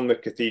 So on the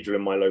cathedral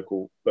in my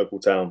local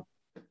town,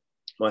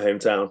 my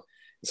hometown,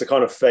 it's a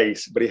kind of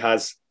face, but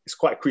it's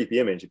quite a creepy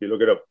image if you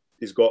look it up.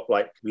 He's got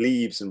like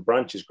leaves and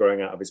branches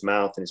growing out of his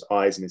mouth and his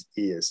eyes and his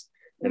ears,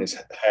 and his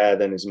hair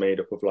then is made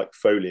up of like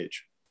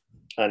foliage.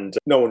 And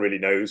no one really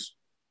knows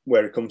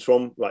where it comes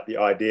from. Like the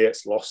idea,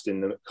 it's lost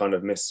in the kind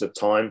of mists of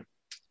time,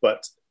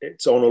 but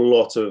it's on a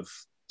lot of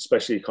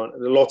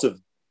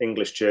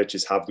English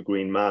churches have the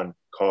Green Man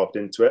carved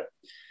into it.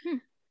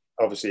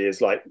 Obviously,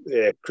 it's like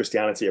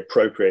Christianity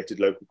appropriated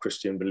local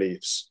Christian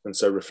beliefs and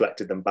so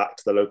reflected them back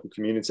to the local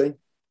community.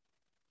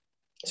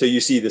 So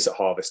you see this at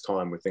harvest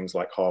time with things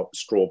like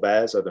straw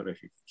bears. I don't know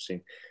if you've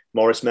seen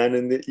Morris Men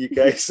in the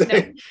UK. So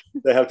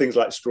they have things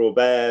like straw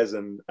bears,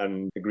 and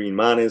the Green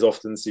Man is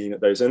often seen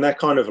at those. And they're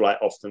kind of like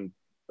often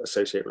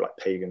associated with like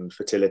pagan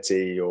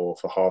fertility or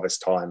for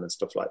harvest time and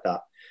stuff like that.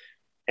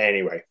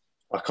 Anyway,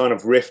 I kind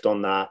of riffed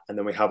on that. And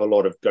then we have a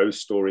lot of ghost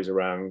stories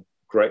around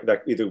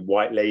they're either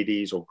white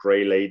ladies or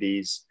grey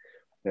ladies.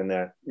 And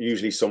they're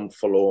usually some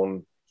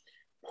forlorn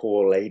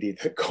poor lady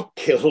that got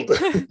killed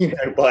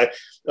by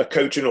a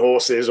coach and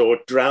horses, or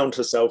drowned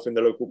herself in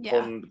the local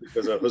pond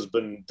because her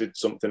husband did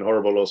something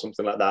horrible or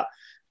something like that.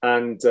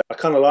 And I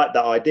kind of liked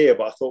that idea,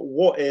 but I thought,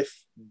 what if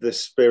the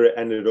spirit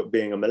ended up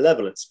being a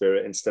malevolent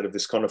spirit instead of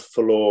this kind of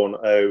forlorn,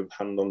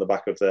 hand on the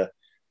back of the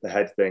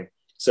head thing?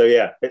 So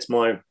yeah, it's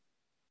my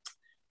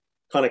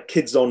kind of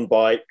kids on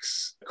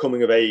bikes,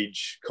 coming of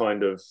age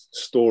kind of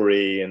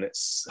story, and it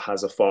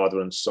has a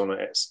father and son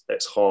at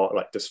its heart,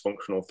 like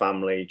dysfunctional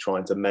family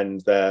trying to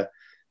mend their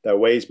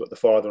ways, but the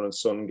father and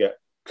son get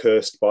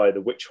cursed by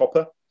the witch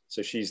hopper.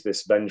 So she's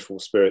this vengeful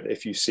spirit that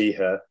if you see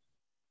her,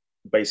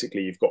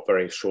 basically you've got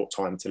very short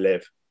time to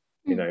live.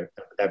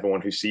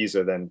 Everyone who sees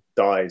her then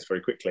dies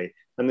very quickly,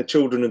 and the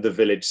children of the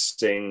village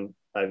sing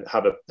and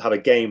have a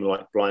game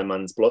like Blind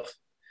Man's Bluff,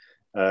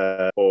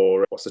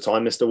 or What's the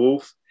Time, Mr.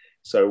 Wolf.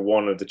 So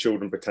one of the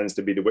children pretends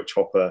to be the witch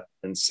hopper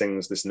and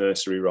sings this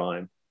nursery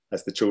rhyme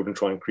as the children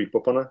try and creep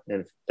up on her.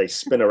 And if they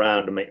spin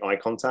around and make eye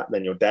contact,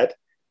 then you're dead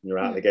and you're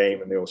out of the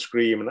game, and they all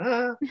scream and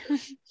ah.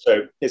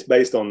 So it's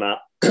based on that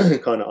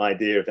kind of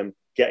idea of them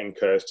getting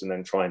cursed and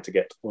then trying to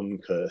get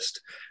uncursed.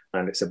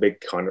 And it's a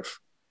big kind of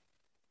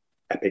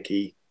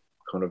epic-y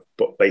kind of,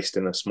 but based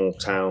in a small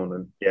town.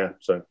 And yeah,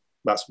 so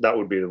that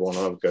would be the one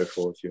I would go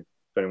for if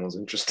anyone's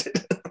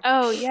interested.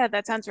 Oh yeah,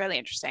 that sounds really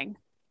interesting.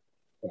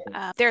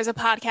 There's a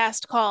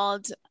podcast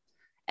called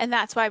And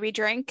That's Why We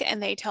Drink, and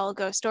they tell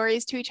ghost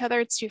stories to each other.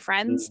 It's two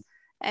friends,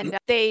 and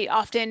they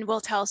often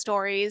will tell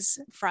stories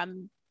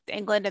from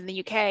England and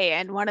the UK,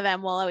 and one of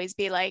them will always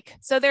be like,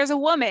 so there's a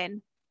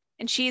woman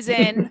and she's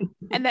in,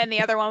 and then the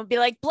other one would be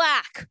like,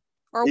 black,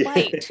 or Yeah.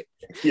 white.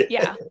 Yeah.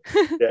 Yeah.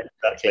 Yeah,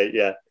 exactly.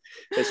 Yeah.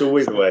 It's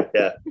always the way.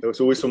 Yeah. There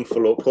was always some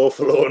poor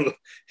forlorn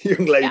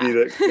young lady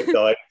Yeah. that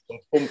died in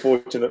some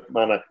unfortunate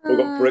manner or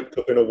got bricked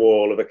up in a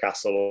wall of a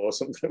castle or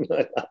something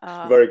like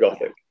that. Very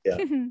gothic. Yeah.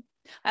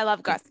 I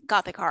love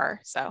gothic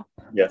horror, so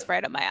Yeah. it's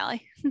right up my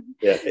alley.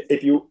 Yeah.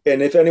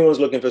 If anyone's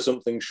looking for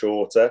something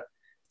shorter,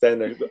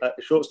 then a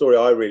short story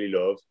I really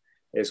love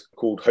is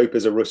called Hope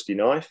is a Rusty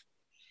Knife.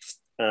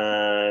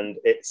 And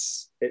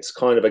it's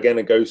kind of, again,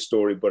 a ghost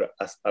story, but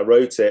I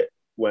wrote it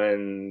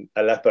when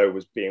Aleppo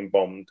was being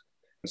bombed.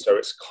 And so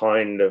it's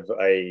kind of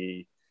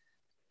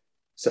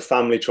it's a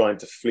family trying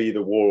to flee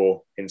the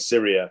war in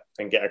Syria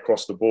and get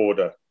across the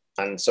border.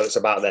 And so it's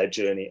about their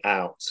journey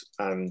out.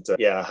 And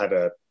I had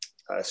a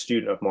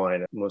student of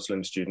mine, a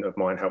Muslim student of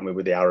mine, help me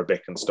with the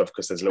Arabic and stuff,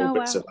 because there's little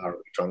bits of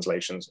Arabic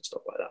translations and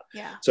stuff like that.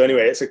 Yeah. So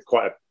anyway, it's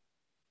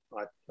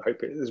I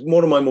hope it's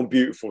one of my more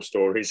beautiful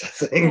stories, I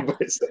think,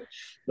 but it's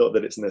not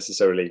that it's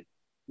necessarily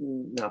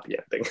happy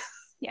ending.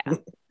 Yeah.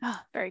 Oh,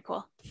 very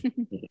cool.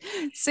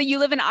 So you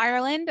live in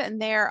Ireland, and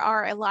there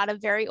are a lot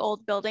of very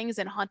old buildings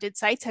and haunted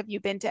sites. Have you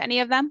been to any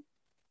of them?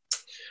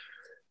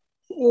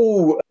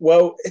 Oh,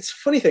 well, it's a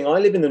funny thing. I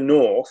live in the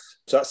north,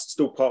 so that's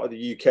still part of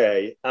the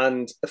UK.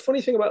 And the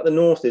funny thing about the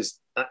north is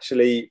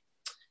actually,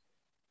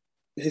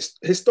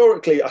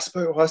 historically, I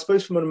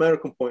suppose from an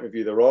American point of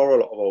view, there are a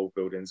lot of old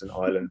buildings in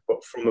Ireland,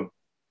 but from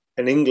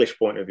an English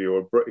point of view or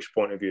a British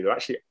point of view, there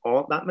actually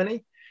aren't that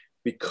many,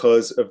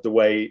 because of the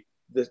way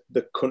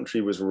the country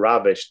was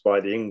ravished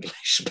by the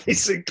English,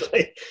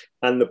 basically,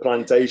 and the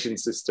plantation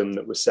system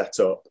that was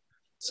set up.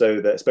 So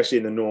that, especially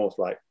in the north,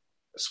 like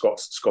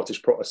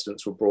Scottish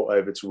Protestants were brought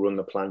over to run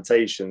the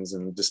plantations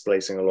and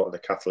displacing a lot of the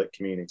Catholic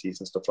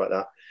communities and stuff like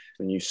that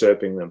and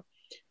usurping them.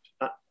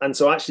 And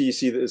so actually you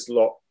see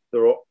that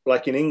there are,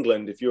 like in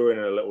England, if you're in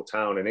a little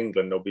town in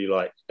England, there'll be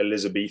like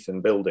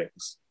Elizabethan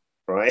buildings,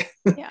 right?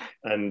 Yeah.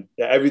 And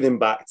everything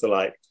back to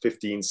like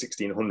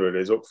 1600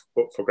 is up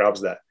for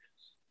grabs there.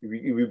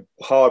 You'd be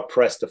hard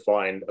pressed to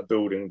find a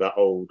building that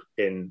old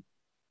in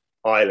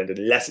Ireland,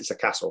 unless it's a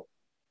castle,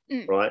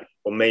 right?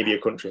 Or maybe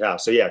a country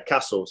house. So yeah,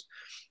 castles.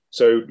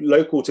 So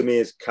local to me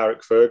is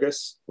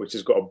Carrickfergus, which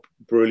has got a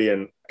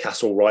brilliant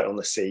castle right on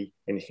the sea,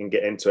 and you can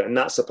get into it. And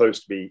that's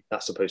supposed to be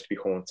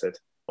haunted.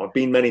 I've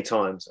been many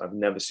times. I've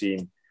never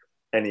seen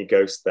any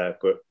ghosts there,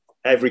 but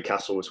every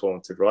castle was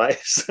haunted, right?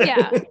 So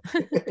yeah.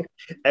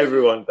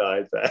 Everyone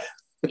died there.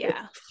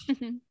 Yeah.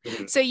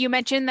 So you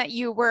mentioned that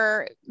you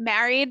were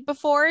married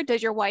before.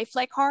 Does your wife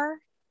like horror?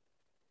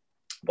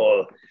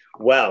 Oh,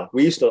 well,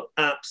 we used to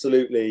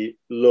absolutely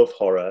love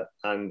horror,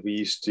 and we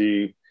used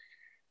to,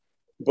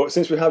 but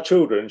since we have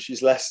children,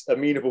 she's less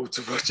amenable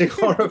to watching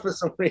horror for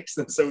some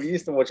reason. So we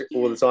used to watch it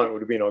all the time. It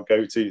would have been our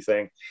go-to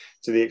thing,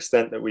 to the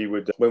extent that we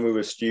would, when we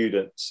were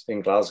students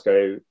in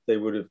Glasgow, they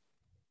would have,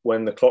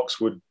 when the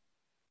clocks would,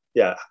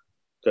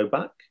 go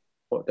back.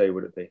 What day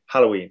would it be?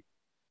 Halloween.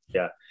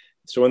 Yeah.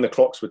 So when the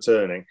clocks were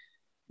turning,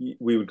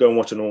 we would go and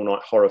watch an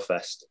all-night horror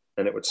fest,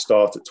 and it would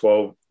start at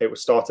 12. It would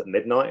start at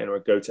midnight, and it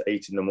would go to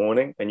 8 in the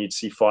morning, and you'd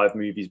see 5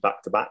 movies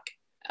back to back.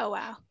 Oh,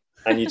 wow.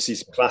 And you'd see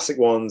some classic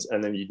ones,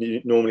 and then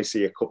you'd normally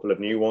see a couple of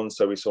new ones.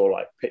 So we saw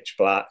like Pitch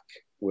Black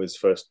was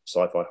first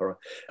sci-fi horror.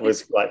 It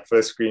was like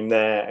first screen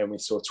there, and we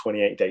saw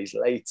 28 Days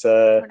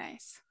Later. Oh,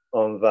 nice.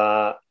 On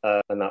that,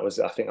 and that was,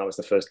 I think that was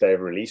the first day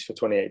of release for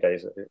 28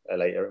 Days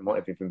Later. It might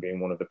have even been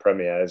one of the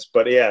premieres,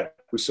 but yeah,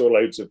 we saw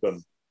loads of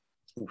them.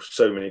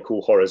 So many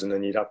cool horrors, and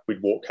then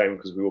we'd walk home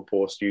because we were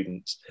poor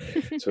students,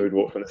 so we'd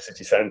walk from the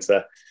city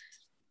centre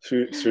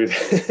through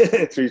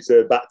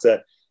to back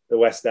to the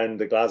West End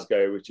of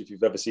Glasgow, which, if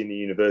you've ever seen the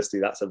university,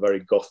 that's a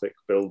very Gothic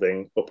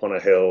building up on a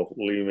hill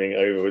looming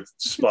over with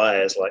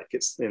spires like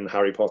it's in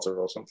Harry Potter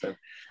or something.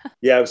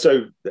 Yeah,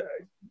 so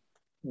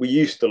we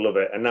used to love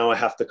it, and now I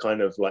have to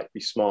kind of like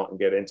be smart and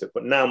get into it.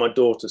 But now my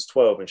daughter's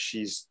 12, and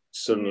she's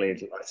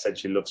suddenly, like I said,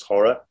 she loves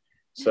horror.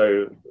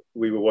 So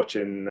we were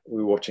watching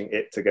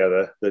It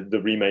together, the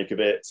remake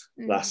of It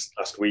last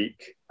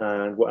week.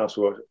 And what else?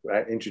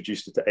 I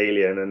introduced her to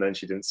Alien, and then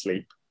she didn't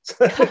sleep.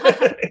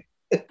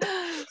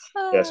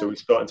 Yeah, so we're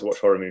starting to watch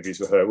horror movies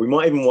with her. We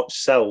might even watch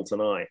Soule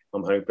tonight,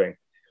 I'm hoping.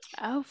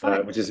 Oh,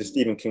 fun. Which is a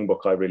Stephen King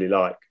book I really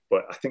like,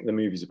 but I think the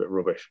movie's a bit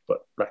rubbish, but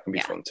that can be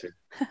fun too.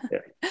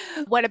 Yeah.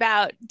 What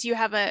about, you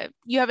have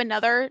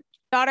another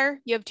daughter?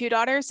 You have 2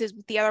 daughters? Is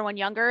the other one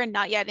younger and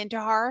not yet into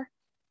horror?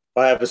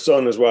 I have a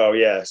son as well,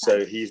 yeah.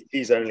 So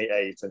he's only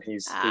 8, and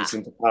he's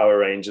into Power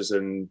Rangers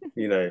and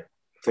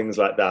things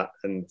like that,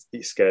 and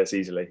he scares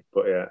easily.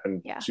 But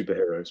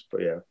superheroes.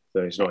 But yeah,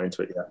 so he's not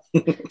into it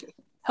yet.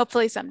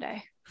 Hopefully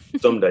someday.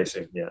 Someday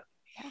soon, yeah.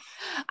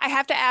 I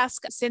have to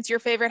ask, since your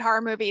favorite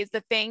horror movie is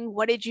The Thing,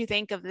 what did you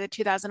think of the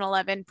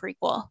 2011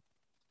 prequel?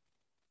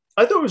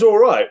 I thought it was all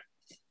right.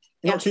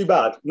 Not too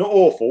bad. Not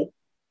awful.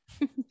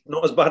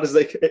 Not as bad as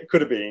it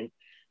could have been.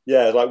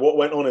 Yeah, like what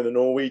went on in the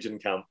Norwegian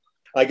camp.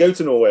 I go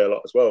to Norway a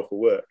lot as well for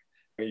work.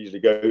 I usually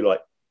go like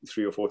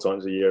 3 or 4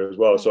 times a year as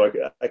well. So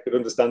I could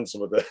understand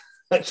some of the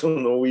actual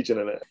Norwegian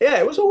in it. Yeah,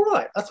 it was all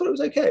right. I thought it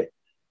was okay.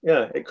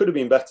 Yeah, it could have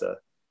been better.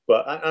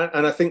 But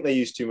I think they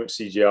used too much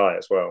CGI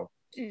as well.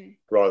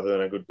 rather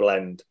than a good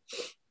blend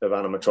of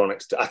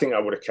animatronics. I think I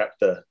would have kept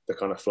the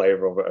kind of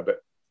flavor of it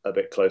a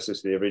bit closer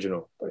to the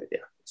original. But yeah,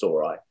 it's all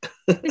right.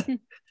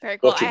 Very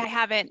cool. I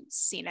haven't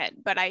seen it,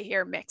 but I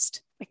hear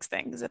mixed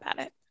things about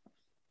it.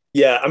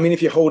 Yeah, I mean,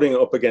 if you're holding it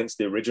up against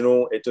the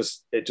original, it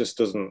just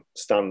doesn't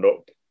stand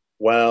up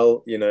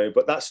well, you know.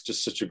 But that's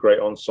just such a great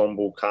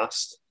ensemble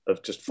cast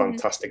of just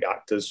fantastic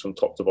actors from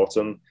top to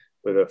bottom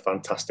with a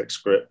fantastic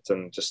script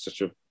and just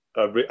such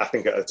I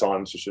think at the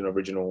time such an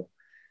original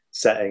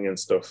setting and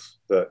stuff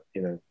that,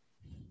 you know,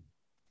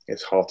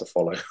 it's hard to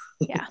follow.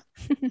 Yeah.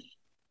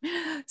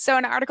 So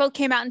an article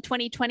came out in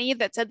 2020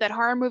 that said that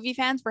horror movie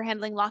fans were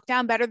handling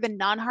lockdown better than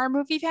non-horror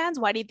movie fans.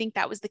 Why do you think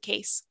that was the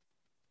case?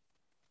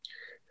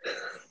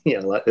 Yeah,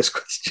 I like this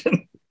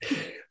question.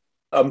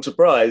 I'm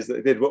surprised that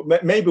it did. Well,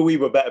 maybe we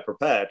were better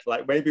prepared.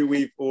 Like maybe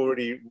we've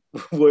already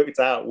worked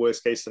out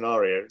worst case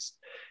scenarios.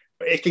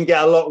 But it can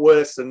get a lot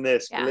worse than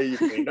this. Yeah.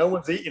 Believe me. No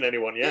one's eaten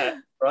anyone yet,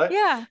 right?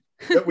 Yeah.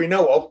 That we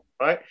know of,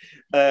 right?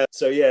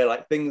 So yeah,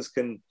 like things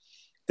can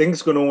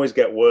always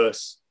get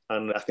worse.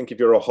 And I think if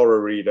you're a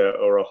horror reader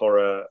or a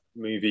horror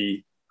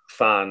movie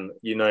fan,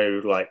 you know,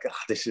 like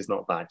this is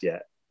not bad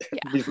yet.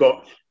 Yeah. We've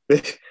got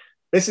this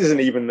isn't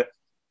even.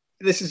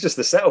 This is just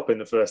the setup in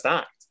the first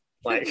act.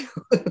 Like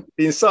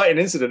the inciting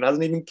incident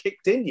hasn't even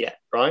kicked in yet,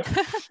 right?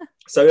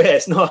 So yeah,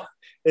 it's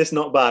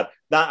not bad.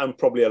 That and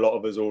probably a lot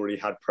of us already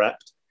had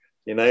prepped,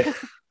 you know.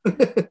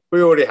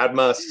 We already had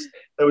masks.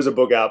 There was a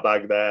bug out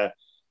bag there.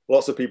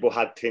 Lots of people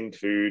had tinned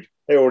food.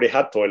 They already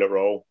had toilet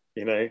roll,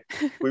 you know.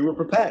 We were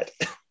prepared.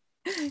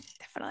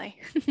 Definitely.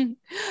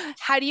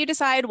 How do you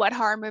decide what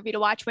horror movie to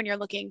watch when you're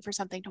looking for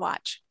something to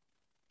watch?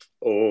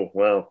 Oh,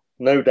 well,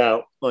 no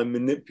doubt I'm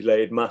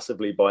manipulated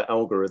massively by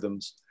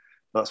algorithms.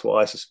 That's what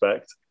I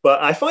suspect.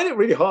 But I find it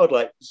really hard,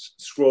 like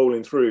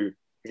scrolling through.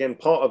 Again,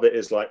 part of it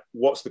is like,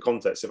 what's the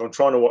context? If I'm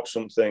trying to watch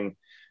something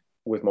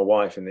with my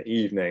wife in the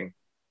evening,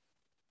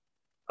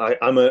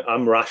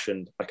 I'm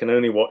rationed. I can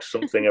only watch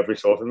something every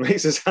so often. It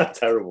makes it sound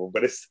terrible,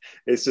 but it's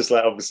just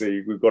like,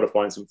 obviously, we've got to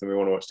find something we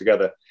want to watch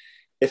together.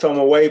 If I'm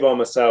away by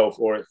myself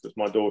or if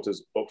my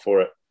daughter's up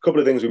for it, a couple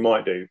of things we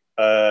might do.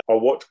 I'll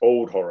watch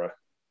old horror.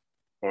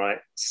 All right,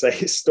 say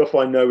stuff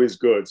I know is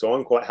good. So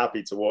I'm quite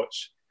happy to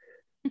watch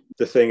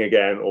The Thing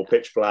again or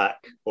Pitch Black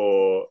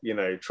or, you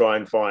know, try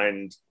and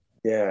find,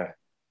 yeah.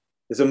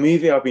 There's a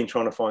movie I've been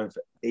trying to find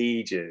for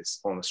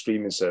ages on a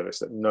streaming service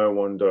that no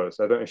one does.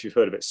 I don't know if you've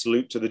heard of it,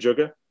 Salute to the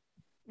Jugger.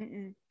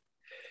 Mm-mm.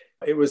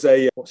 It was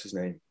what's his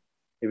name?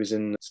 He was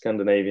a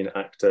Scandinavian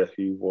actor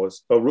who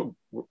was,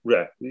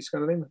 is he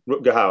Scandinavian?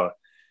 Rutger Hauer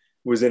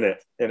was in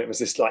it. And it was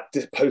this like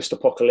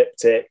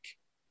post-apocalyptic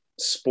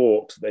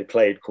sport they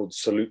played called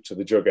Salute to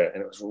the Jugger,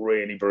 and it was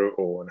really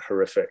brutal and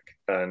horrific.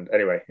 And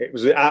anyway, it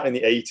was out in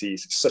the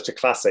 80s. It's such a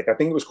classic. I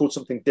think it was called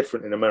something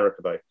different in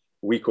America though.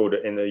 We called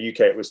it in the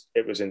UK.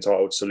 It was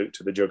entitled Salute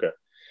to the Jugger.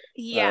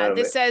 Yeah,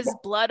 this says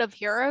Blood of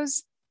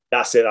Heroes.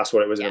 That's it. That's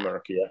what it was in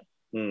America.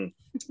 Yeah,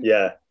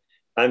 yeah.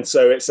 And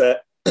so it's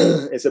a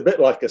bit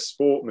like a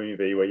sport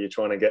movie where you're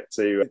trying to get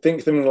to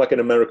something like an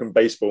American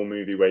baseball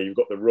movie where you've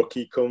got the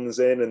rookie comes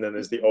in and then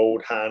there's the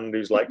old hand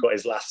who's like got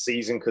his last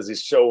season because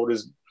his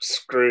shoulder's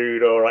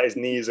screwed or his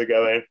knees are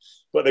going,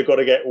 but they've got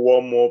to get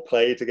one more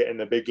play to get in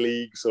the big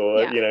leagues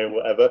or you know,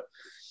 whatever.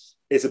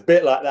 It's a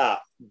bit like that,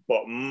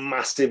 but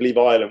massively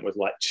violent with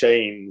like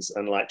chains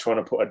and like trying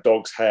to put a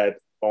dog's head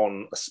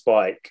on a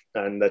spike,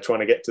 and they're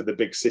trying to get to the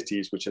big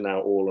cities which are now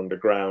all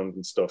underground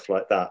and stuff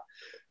like that.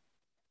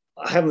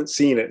 I haven't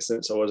seen it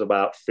since I was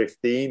about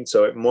 15,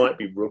 so it might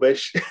be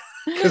rubbish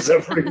because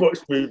I've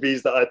rewatched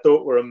movies that I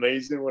thought were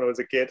amazing when I was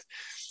a kid.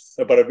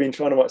 But I've been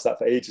trying to watch that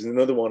for ages.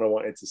 Another one I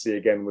wanted to see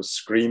again was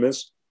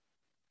Screamers,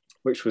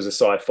 which was a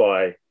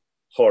sci-fi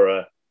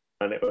horror,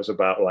 and it was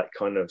about like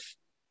kind of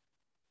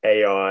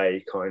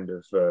AI kind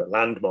of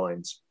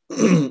landmines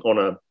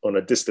on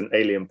a distant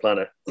alien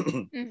planet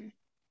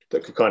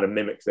that could kind of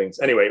mimic things.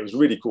 Anyway, it was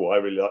really cool. I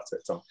really liked it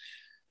at the time.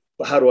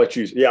 But how do I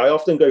choose? Yeah, I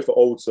often go for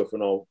old stuff,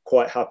 and I'll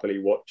quite happily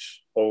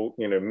watch old,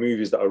 you know,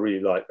 movies that I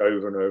really like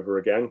over and over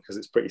again because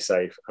it's pretty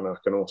safe, and I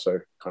can also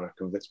kind of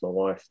convince my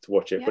wife to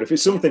watch it. Yeah, but if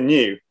it's something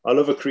new, I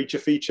love a creature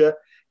feature.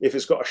 If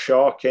it's got a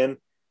shark in,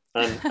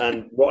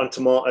 and Rotten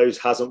Tomatoes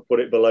hasn't put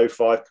it below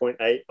 5.8,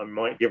 I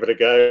might give it a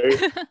go.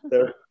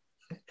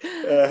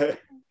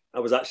 I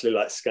was actually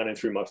like scanning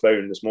through my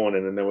phone this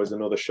morning, and there was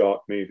another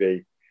shark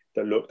movie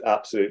that looked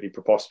absolutely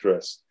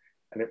preposterous,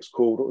 and it was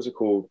called, what was it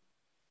called?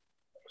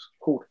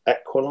 Called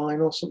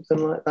Equiline or something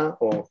like that,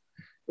 or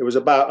it was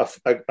about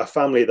a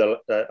family that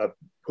a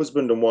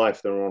husband and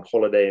wife that are on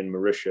holiday in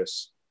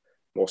Mauritius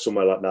or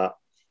somewhere like that.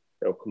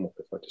 It'll come up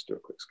if I just do a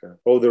quick scan.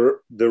 Oh,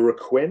 the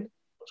Requin.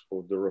 It's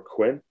called the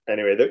Requin.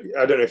 Anyway,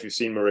 I don't know if you've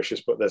seen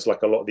Mauritius, but there's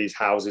like a lot of these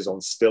houses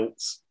on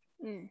stilts,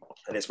 and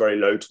it's very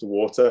low to the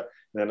water.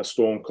 And then a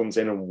storm comes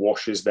in and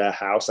washes their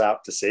house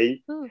out to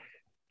sea. Ooh.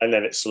 And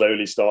then it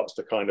slowly starts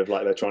to kind of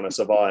like they're trying to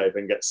survive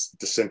and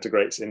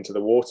disintegrates into the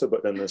water,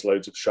 but then there's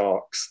loads of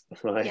sharks,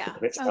 right? Yeah.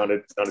 And it's kind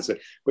of.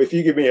 But if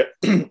you give me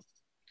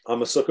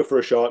I'm a sucker for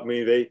a shark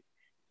movie.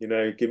 You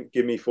know,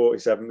 give me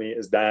 47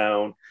 meters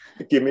down.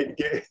 Give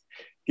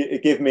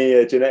me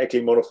a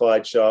genetically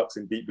modified sharks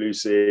in deep blue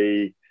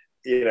sea.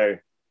 You know,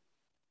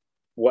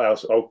 what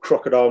else? Oh,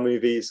 crocodile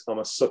movies. I'm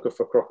a sucker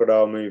for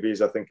crocodile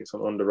movies. I think it's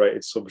an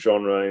underrated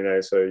subgenre. You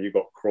know, so you've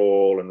got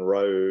Crawl and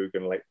Rogue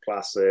and Lake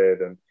Placid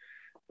and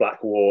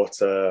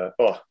Blackwater.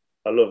 Oh,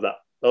 I love that.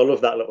 I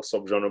love that little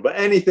subgenre. But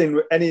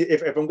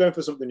if I'm going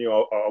for something new,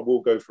 I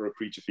will go for a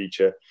creature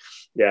feature.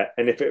 Yeah,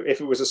 and if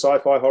it was a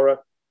sci-fi horror,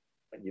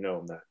 you know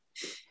I'm there.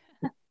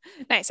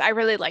 Nice. I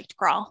really liked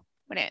Crawl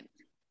when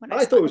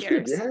I thought it was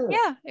good.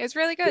 Yeah, it was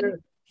really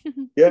good.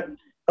 Yeah.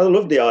 I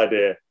love the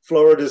idea.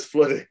 Florida's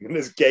flooding and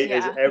there's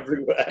gators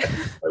everywhere.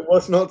 Like,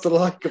 what's not to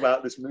like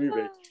about this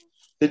movie?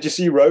 Did you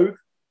see Rogue?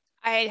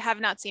 I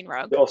have not seen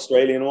Rogue. The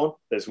Australian one?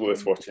 It's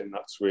worth watching.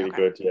 That's really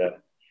good.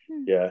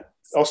 Yeah.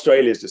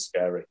 Australia's just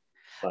scary.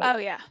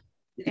 Like,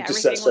 you can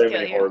just set so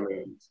many horror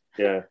movies.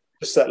 Yeah.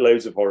 Just set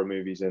loads of horror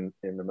movies in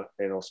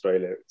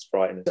Australia. It's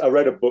frightening. I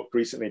read a book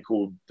recently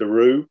called The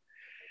Roo,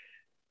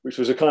 which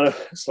was a kind of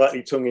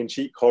slightly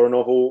tongue-in-cheek horror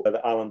novel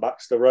that Alan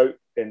Baxter wrote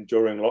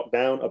during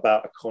lockdown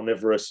about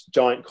a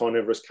giant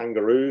carnivorous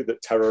kangaroo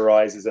that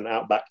terrorizes an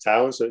outback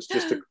town. So it's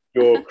just a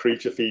pure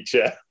creature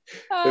feature.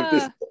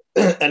 And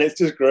it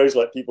just grows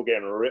like people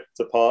getting ripped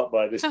apart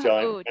by this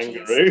giant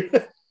kangaroo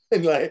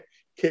and like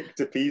kicked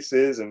to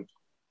pieces. And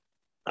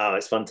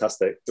it's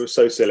fantastic. It was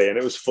so silly, and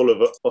it was full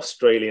of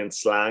Australian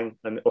slang,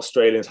 and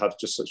Australians have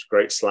just such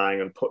great slang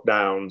and put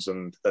downs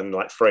and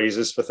like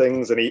phrases for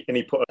things, and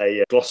he put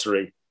a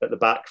glossary at the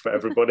back for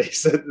everybody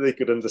so that they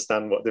could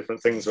understand what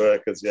different things were,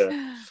 because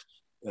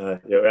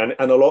and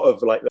a lot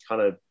of like the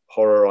kind of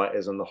horror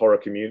writers and the horror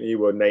community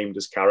were named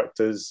as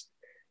characters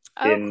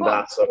cool.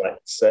 That. So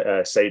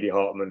like Sadie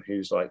Hartman,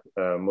 who's like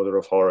mother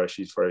of horror,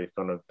 she's very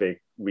kind of big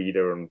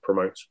reader and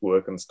promotes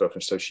work and stuff,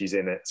 and so she's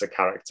in it as a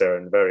character,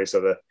 and various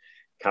other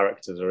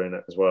characters are in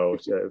it as well.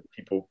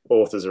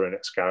 Authors are in it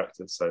as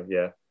characters. So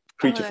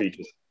creature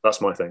features. That's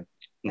my thing.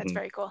 That's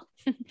very cool.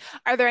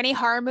 Are there any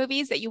horror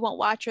movies that you won't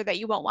watch or that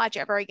you won't watch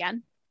ever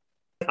again?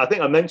 I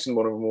think I mentioned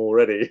one of them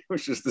already,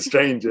 which is The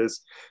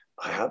Strangers.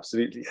 I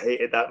absolutely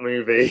hated that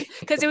movie.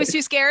 Because it was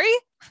too scary?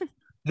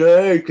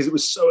 No, because it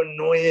was so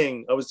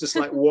annoying. I was just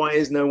like, why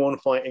is no one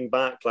fighting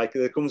back? Like,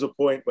 there comes a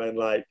point when,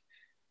 like,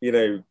 you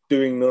know,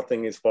 doing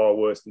nothing is far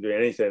worse than doing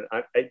anything.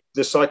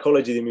 The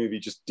psychology of the movie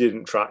just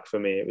didn't track for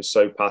me. It was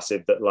so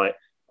passive that like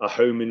a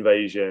home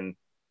invasion,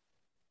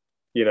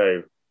 you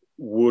know,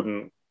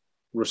 wouldn't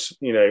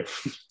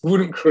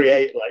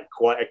create like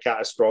quite a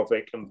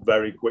catastrophic and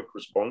very quick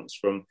response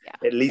from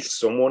at least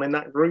someone in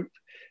that group.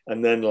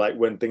 And then like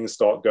when things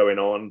start going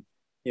on,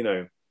 you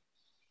know,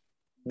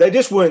 they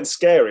just weren't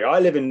scary. I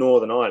live in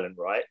Northern Ireland,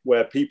 right,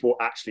 where people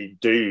actually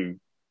do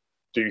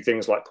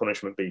things like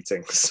punishment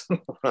beatings,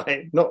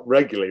 right? Not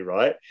regularly,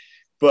 right?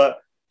 But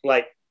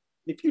like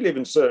if you live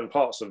in certain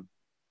parts of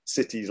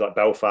cities like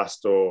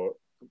Belfast or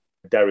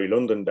Derry,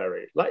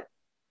 Londonderry, like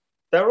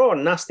there are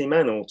nasty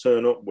men who'll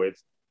turn up with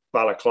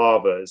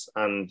balaclavas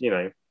and, you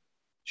know,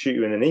 shoot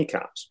you in the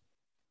kneecaps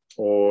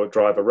or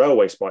drive a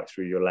railway spike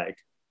through your leg,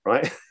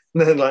 right?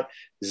 And then like,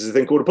 this is a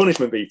thing called a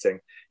punishment beating.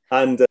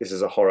 And this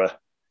is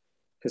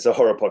it's a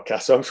horror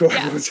podcast, so I'm sure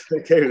everyone's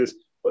okay with this.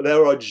 But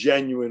there are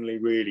genuinely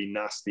really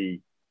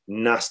nasty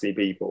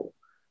people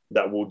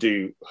that will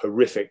do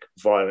horrific,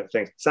 violent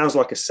things. Sounds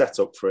like a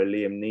setup for a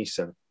Liam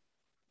Neeson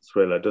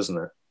thriller, doesn't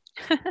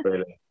it?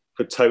 Really,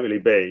 could totally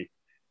be.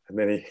 And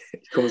then he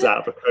comes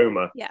out of a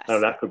coma. Yes.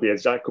 And that could be a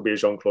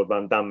Jean-Claude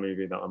Van Damme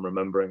movie that I'm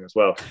remembering as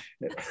well.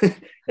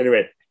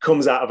 Anyway,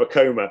 comes out of a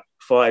coma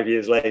 5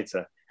 years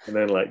later, and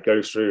then like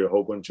goes through a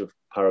whole bunch of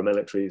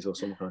paramilitaries or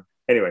some kind.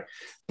 Anyway,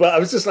 but I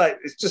was just like,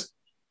 it's just,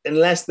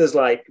 unless there's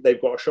like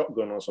they've got a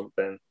shotgun or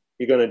something,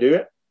 you're going to do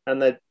it,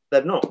 and they're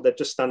not. They're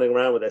just standing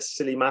around with their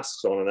silly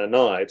masks on and their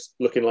knives,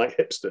 looking like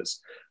hipsters.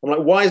 I'm like,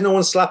 why is no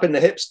one slapping the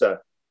hipster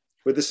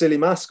with the silly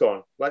mask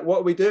on? Like,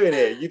 what are we doing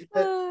here?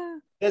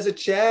 There's a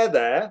chair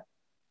there,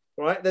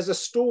 right? There's a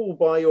stool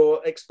by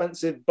your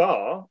expensive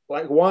bar.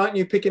 Like, why aren't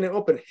you picking it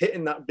up and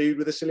hitting that dude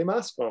with a silly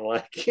mask on?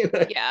 Like, you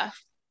know,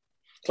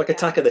 it's like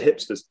Attack of the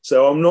Hipsters.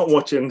 So I'm not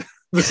watching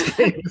The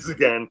Strangers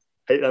again.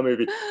 Hate that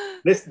movie.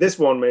 This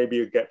one maybe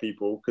would get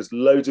people, because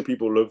loads of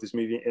people love this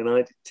movie and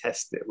I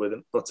detest it with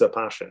an utter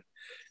passion.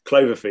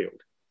 Cloverfield.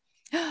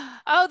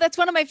 Oh, that's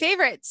one of my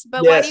favorites.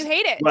 But why do you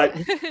hate it? Like,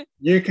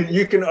 you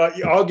can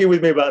argue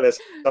with me about this.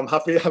 I'm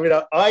happy. I mean,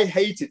 I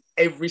hated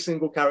every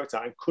single character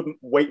and couldn't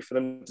wait for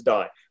them to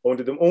die. I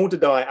wanted them all to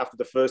die after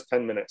the first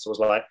 10 minutes. I was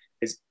like,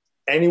 is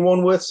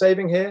anyone worth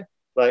saving here?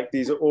 Like,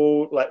 these are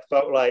all like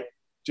felt like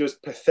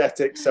just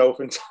pathetic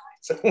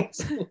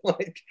self-entitled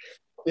like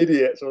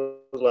idiots. I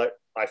was like,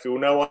 I feel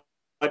no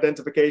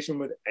identification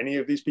with any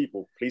of these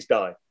people. Please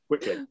die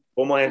quickly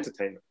for my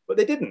entertainment. But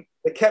they didn't.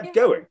 They kept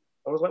going.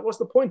 I was like, what's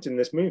the point in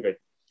this movie?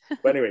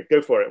 But anyway,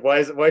 go for it.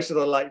 Why should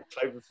I like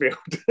Cloverfield?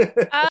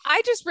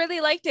 I just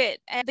really liked it.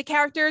 And the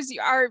characters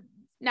are,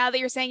 now that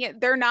you're saying it,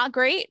 they're not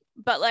great.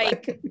 But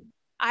like,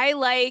 I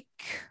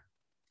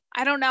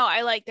don't know.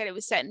 I like that it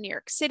was set in New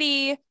York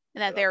City.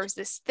 and that there was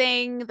this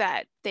thing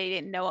that they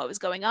didn't know what was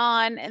going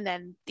on, and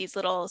then these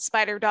little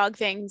spider dog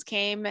things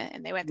came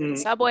and they went through the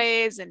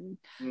subways, and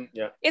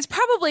it's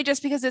probably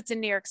just because it's in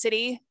New York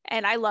City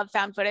and I love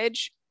found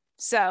footage,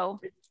 so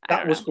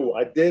that was cool.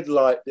 I did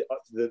like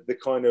the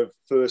kind of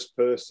first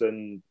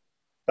person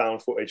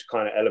found footage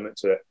kind of element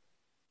to it.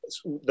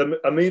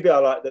 A movie I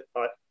like that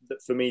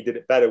for me did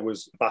it better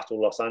was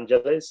Battle Los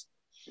Angeles.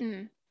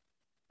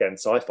 Again,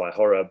 sci-fi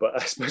horror,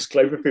 but I suppose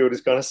Cloverfield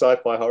is kind of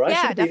sci-fi horror. I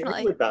should have been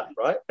in with that,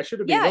 right? I should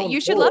have been. Yeah,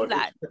 you should love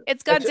that.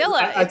 It's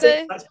Godzilla.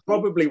 That's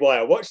probably why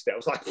I watched it. I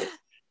was like,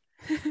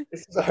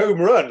 this is a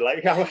home run.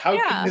 Like, how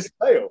can this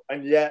fail?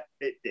 And yet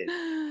it did.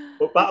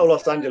 But Battle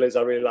Los Angeles,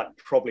 I really liked,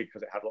 probably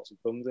because it had lots of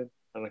guns in,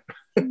 and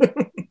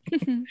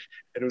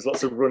there was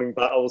lots of running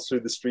battles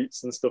through the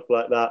streets and stuff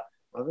like that.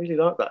 I really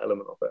liked that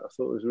element of it. I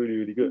thought it was really,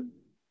 really good.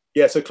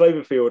 Yeah, so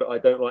Cloverfield, I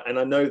don't like, and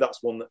I know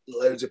that's one that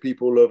loads of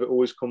people love. It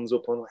always comes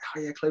up on like, oh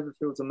yeah,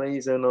 Cloverfield's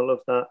amazing. I love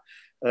that.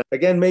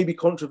 Again, maybe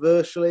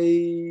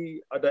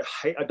controversially, I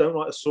don't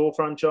like the Saw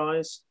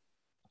franchise.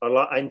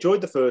 I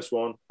enjoyed the first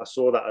one. I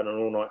saw that at an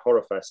all-night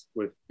horror fest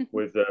with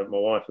my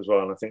wife as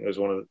well, and I think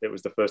it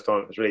was the first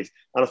time it was released.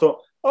 And I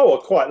thought, oh,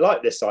 I quite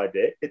like this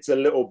idea. It's a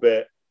little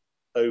bit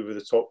over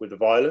the top with the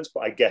violence,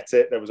 but I get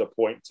it. There was a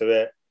point to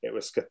it. It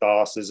was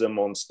catharsism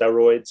on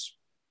steroids.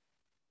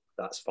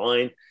 That's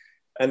fine.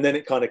 And then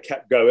it kind of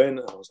kept going.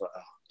 I was like, oh,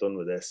 I'm done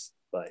with this.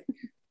 Like,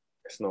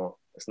 it's not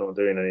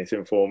doing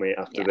anything for me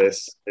after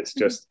this. It's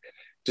just,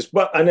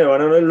 but I know,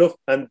 and I love,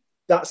 and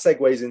that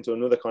segues into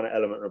another kind of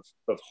element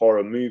of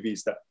horror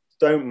movies that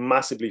don't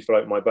massively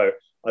float my boat.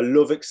 I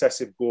love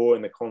excessive gore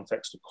in the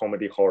context of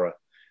comedy horror,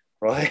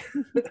 right?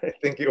 I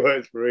think it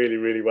works really,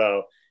 really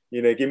well.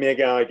 You know, give me a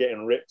guy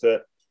getting ripped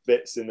to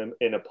bits in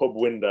a pub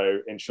window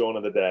in Shaun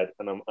of the Dead,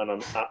 and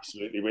I'm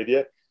absolutely with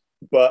you.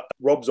 But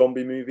Rob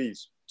Zombie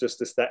movies,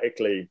 just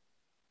aesthetically,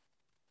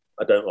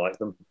 I don't like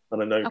them,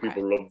 and I know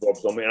people love Rob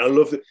Zombie. And I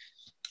love it.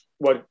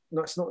 Well,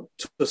 no, it's not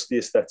just the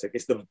aesthetic;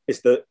 it's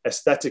the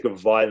aesthetic of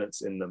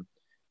violence in them.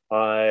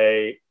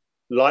 I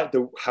like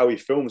how he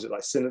films it,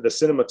 like the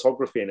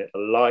cinematography in it, the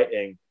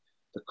lighting,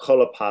 the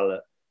color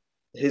palette.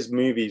 His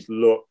movies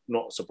look,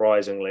 not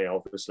surprisingly,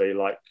 obviously,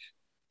 like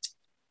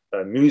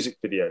music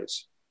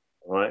videos,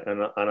 right?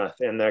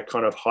 And they're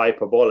kind of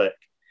hyperbolic.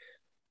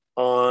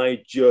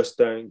 I just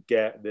don't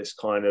get this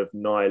kind of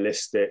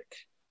nihilistic,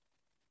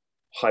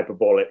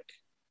 hyperbolic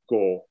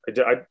gore.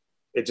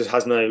 It just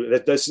has no.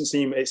 It doesn't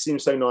seem. It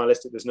seems so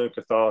nihilistic. There's no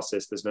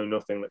catharsis. There's no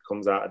nothing that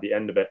comes out at the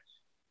end of it.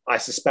 I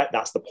suspect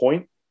that's the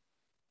point,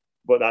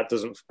 but that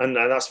doesn't, and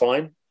that's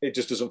fine. It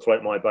just doesn't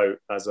float my boat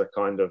as a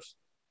kind of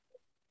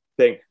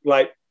thing.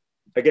 Like,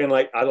 again,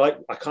 like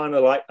I kind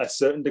of like a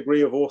certain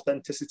degree of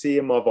authenticity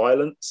in my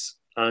violence.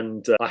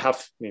 And I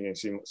have,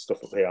 see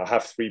stuff up here. I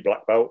have 3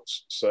 black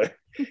belts, so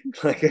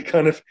like I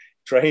kind of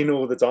train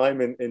all the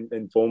time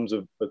in forms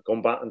of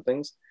combat and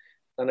things.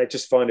 And I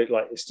just find it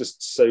like it's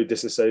just so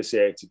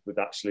disassociated with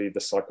actually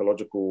the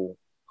psychological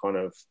kind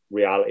of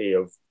reality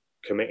of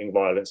committing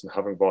violence and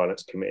having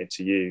violence committed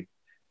to you.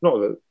 Not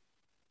that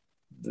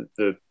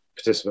the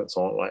participants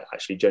aren't like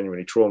actually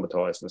genuinely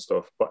traumatized and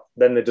stuff, but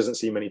then there doesn't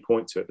seem any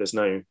point to it. There's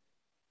no,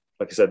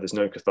 like I said, there's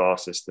no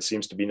catharsis. There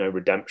seems to be no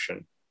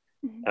redemption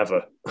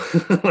ever.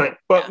 Like,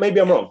 but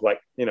maybe I'm wrong. Like,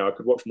 I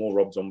could watch more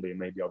Rob Zombie and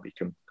maybe I'll be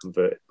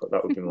converted, but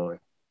that would be my.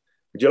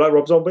 Would you like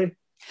Rob Zombie?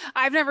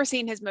 I've never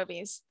seen his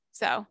movies,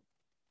 so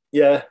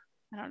yeah,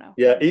 I don't know.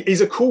 Yeah,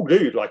 he's a cool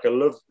dude. Like, I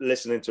love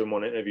listening to him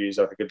on interviews.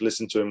 I could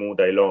listen to him all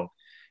day long.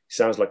 He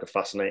sounds like a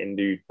fascinating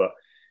dude. But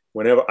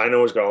whenever I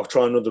always go, I'll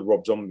try another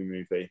Rob Zombie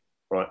movie.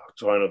 Right, I'll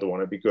try another one.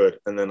 It'd be good.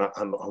 And then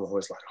I'm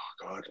always like,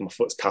 oh god, my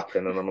foot's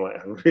tapping, and I'm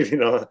like,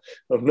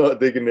 I'm not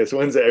digging this.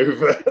 When's it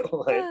over?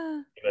 Like,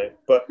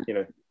 but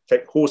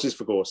take horses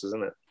for courses,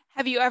 isn't it?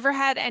 Have you ever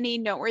had any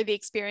noteworthy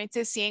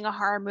experiences seeing a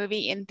horror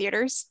movie in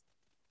theaters?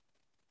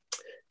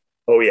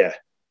 Oh yeah.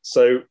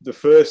 So the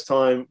first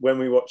time when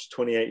we watched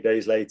 28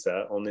 Days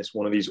Later on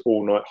one of these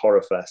all-night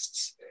horror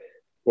fests,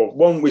 well,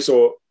 one, we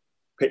saw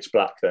Pitch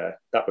Black there.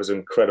 That was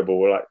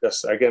incredible. Like,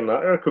 that's, again,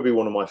 that could be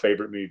one of my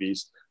favorite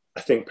movies.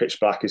 I think Pitch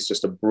Black is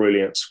just a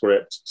brilliant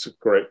script. It's a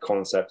great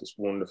concept. It's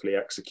wonderfully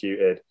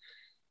executed.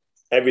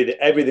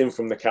 Everything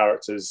from the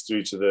characters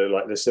through to the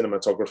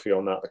cinematography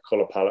on that, the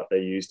color palette they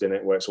used in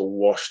it, where it's all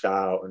washed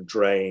out and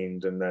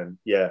drained, and then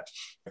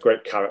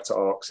great character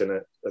arcs in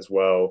it as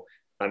well,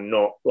 and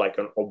not like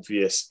an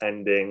obvious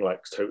ending, like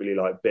totally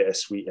like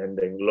bittersweet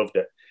ending. Loved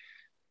it.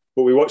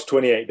 But we watched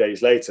 28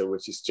 Days Later,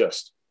 which is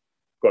just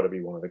got to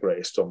be one of the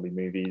greatest zombie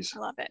movies I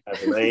love it.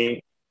 ever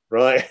made,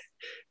 right?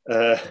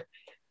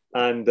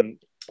 And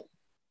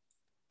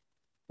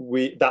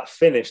that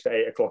finished at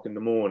 8:00 in the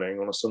morning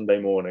on a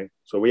Sunday morning,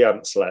 so we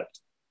hadn't slept,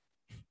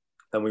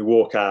 and we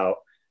walk out,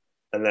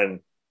 and then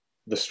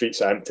the streets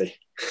are empty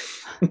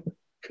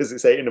because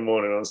it's 8 in the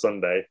morning on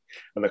Sunday,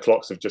 and the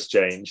clocks have just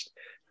changed.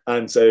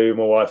 And so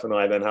my wife and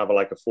I then have a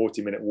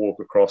 40-minute walk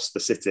across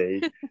the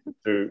city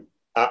through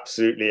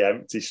absolutely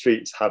empty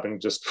streets, having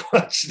just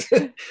watched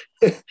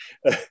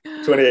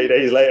 28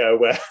 Days Later,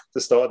 where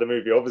the start of the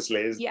movie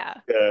obviously is.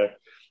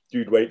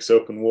 dude wakes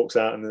up and walks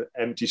out in the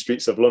empty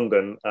streets of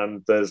London,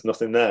 and there's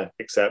nothing there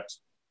except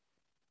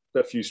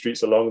a few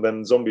streets along.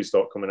 Then zombies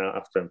start coming out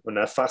after him, and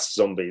they're fast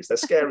zombies. They're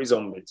scary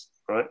zombies,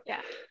 right?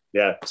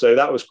 Yeah. So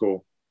that was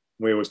cool.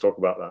 We always talk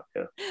about that.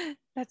 Yeah.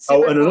 That's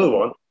super and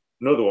cool.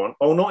 another one.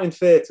 Oh, not in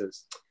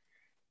theatres.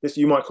 This,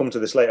 you might come to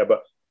this later,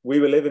 but we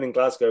were living in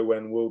Glasgow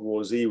when World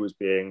War Z was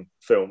being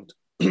filmed.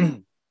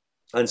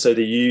 And so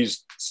they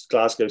used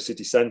Glasgow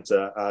city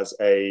centre as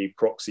a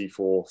proxy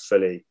for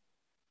Philadelphia,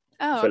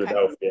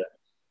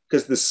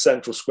 because the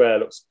central square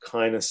looks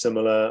kind of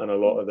similar, and a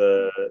lot of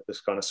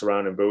this kind of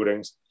surrounding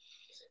buildings.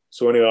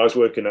 So anyway, I was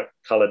working at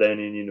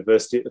Caledonian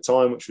University at the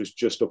time, which was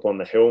just up on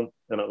the hill,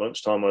 and at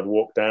lunchtime I'd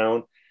walk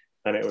down,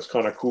 and it was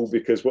kind of cool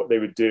because what they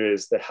would do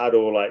is they had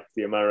all like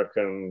the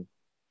American,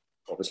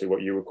 obviously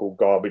what you would call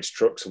garbage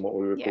trucks and what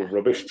we would call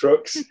rubbish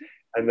trucks.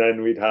 And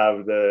then we'd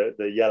have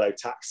the yellow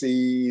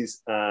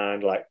taxis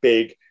and like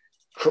big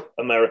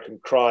American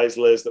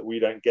Chryslers that we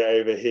don't get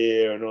over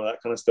here and all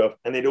that kind of stuff.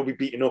 And they'd all be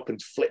beaten up and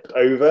flipped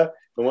over.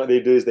 And what they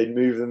do is they'd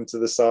move them to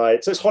the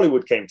side. So it's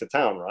Hollywood came to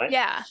town, right?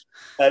 Yeah.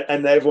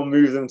 And everyone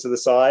moved them to the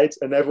side,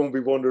 and everyone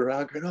would be wandering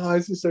around going, oh,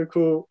 this is so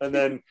cool. And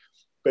then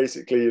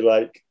basically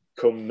like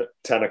come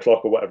 10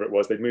 o'clock or whatever it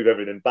was, they'd move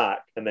everything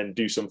back and then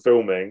do some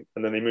filming,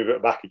 and then they move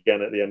it back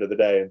again at the end of the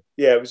day. And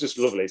yeah, it was just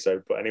lovely.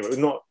 So, but anyway, it was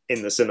not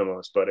in the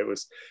cinemas, but it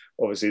was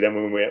obviously then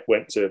when we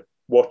went to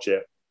watch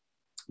it,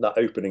 that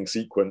opening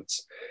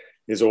sequence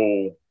is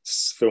all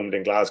filmed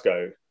in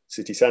Glasgow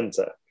city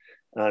centre.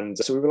 And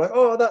so we were like,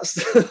 oh, that's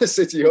the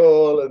City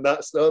Hall, and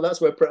that's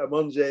where Pret a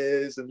Manger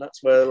is, and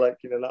that's where like,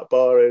 you know, that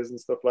bar is and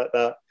stuff like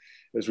that.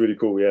 It was really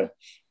cool. Yeah.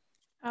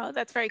 Oh,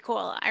 that's very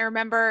cool. I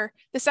remember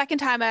the second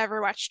time I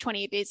ever watched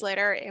 28 Days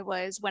Later, it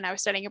was when I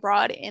was studying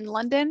abroad in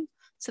London.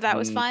 So that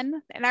was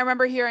fun. And I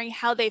remember hearing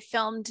how they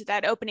filmed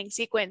that opening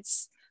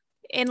sequence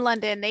in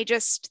London.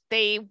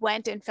 They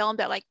went and filmed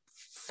at like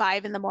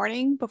 5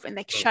 a.m. before, and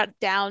they shut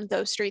down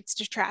those streets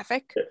to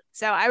traffic. Yeah.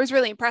 So I was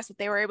really impressed that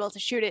they were able to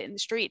shoot it in the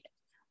street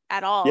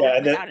at all. Yeah,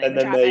 and then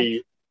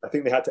traffic. I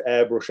think they had to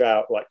airbrush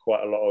out like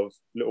quite a lot of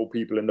little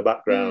people in the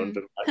background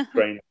and like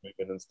trains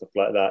moving and stuff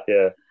like that.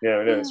 Yeah,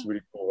 I know, it's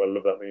really cool. I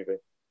love that movie.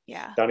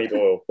 Yeah, Danny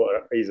Doyle,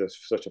 he's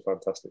such a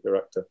fantastic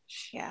director.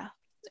 Yeah.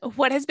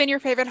 What has been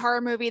your favorite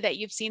horror movie that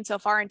you've seen so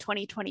far in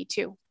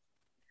 2022?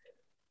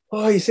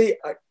 Oh, you see,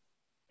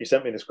 you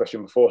sent me this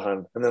question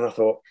beforehand, and then I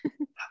thought,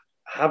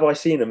 have I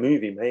seen a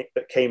movie, mate,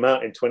 that came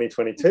out in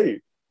 2022?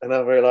 And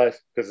I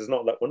realised, because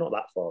we're not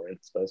that far in, I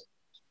suppose.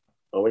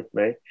 Are we,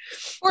 May?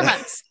 4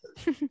 months.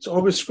 So I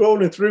was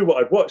scrolling through what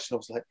I'd watched, and I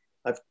was like,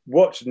 I've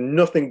watched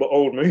nothing but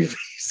old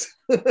movies.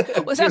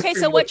 Okay,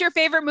 so what's your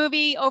favorite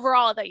movie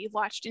overall that you've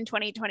watched in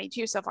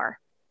 2022 so far?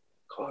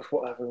 Gosh,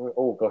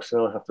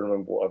 now I have to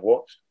remember what I've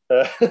watched.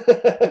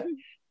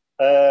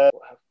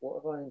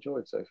 What have I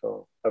enjoyed so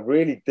far? I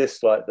really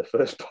disliked the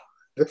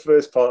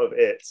first part of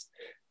it,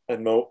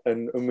 and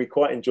we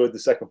quite enjoyed the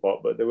second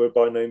part, but they were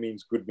by no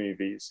means good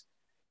movies.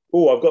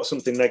 Oh, I've got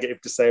something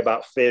negative to say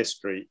about Fear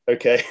Street.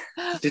 Okay.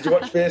 Did you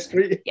watch Fear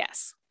Street?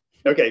 Yes.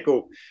 Okay,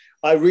 cool.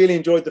 I really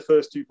enjoyed the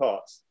first two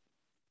parts.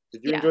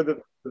 Did you enjoy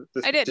the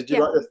I did. Did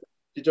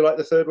you like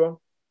the third one?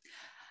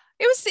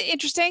 It was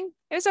interesting.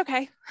 It was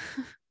okay.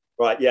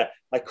 Right, yeah.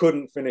 I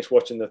couldn't finish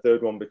watching the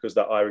third one because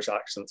the Irish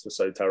accents were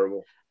so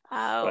terrible.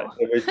 Oh. Like,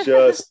 it was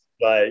just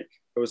like,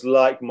 it was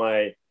like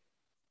my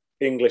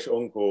English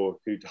uncle,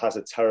 who has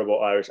a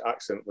terrible Irish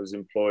accent, was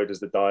employed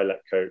as the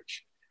dialect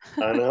coach.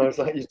 And I was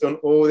like, you've done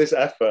all this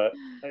effort,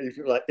 and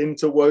you've like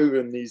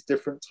interwoven these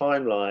different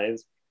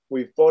timelines.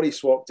 We've body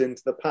swapped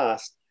into the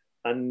past,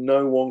 and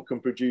no one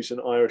can produce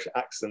an Irish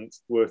accent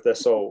worth their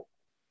salt,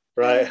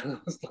 right? And I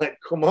was like,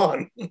 come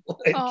on.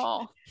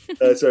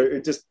 So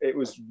it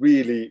was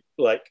really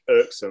like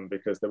irksome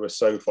because they were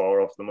so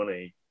far off the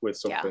money with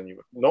something.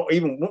 Not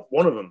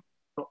one of them,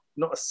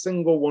 not a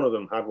single one of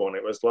them had one.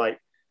 It was like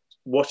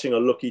watching a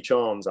Lucky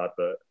Charms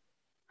advert,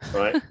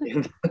 right?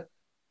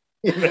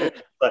 You know,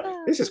 like,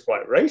 this is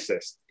quite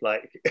racist,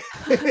 like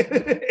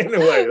in a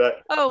way, like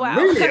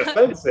really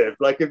offensive.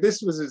 Like if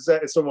this was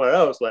set somewhere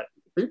else, like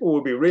people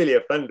would be really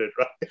offended,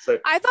 right? So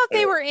I thought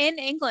they were in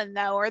England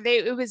though, or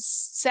it was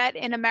set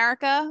in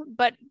America,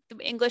 but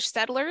English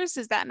settlers.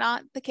 Is that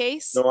not the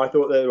case? No, I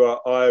thought they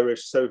were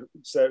Irish. So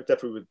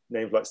definitely with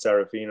names like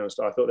Serafino and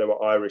stuff. I thought they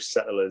were Irish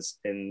settlers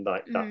in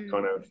like that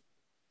kind of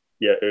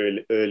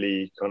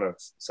early kind of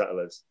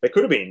settlers. They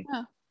could have been.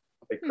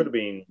 They could have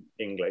been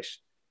English.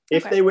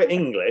 If they were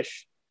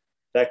English,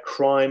 their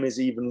crime is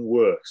even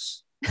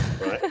worse,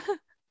 right?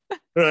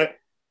 Right,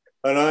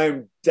 and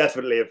I'm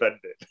definitely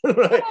offended.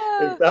 Right?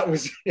 If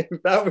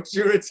that was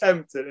your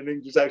attempt at an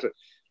English accent,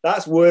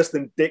 that's worse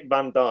than Dick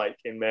Van Dyke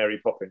in Mary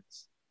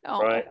Poppins,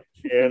 right?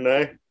 You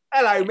know,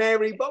 hello,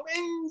 Mary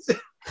Poppins.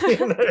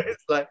 You know,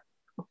 it's like,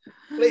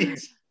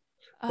 please,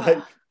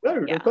 like,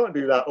 no, you can't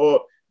do that.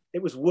 Or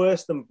it was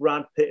worse than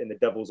Brad Pitt in The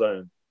Devil's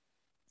Own.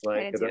 Like,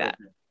 I don't know.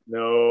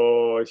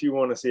 No, if you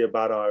want to see a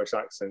bad Irish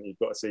accent, you've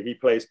got to see he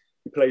plays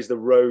the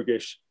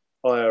roguish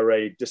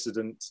IRA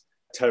dissident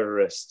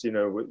terrorist, with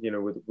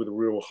a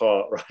real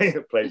heart, right?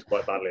 It plays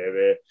quite badly over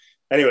here.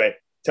 Anyway,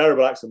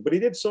 terrible accent, but he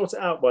did sort it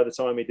out by the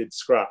time he did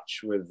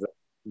Scratch with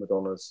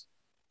Madonna's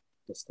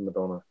Mr.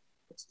 Madonna.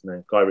 What's the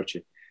name? Guy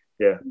Ritchie.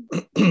 Yeah,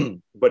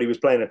 but he was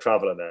playing a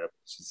traveller there,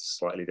 which is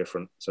slightly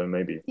different. So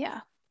maybe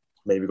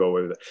go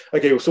away with it.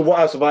 Okay, so what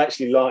else have I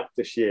actually liked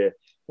this year?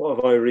 What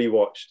have I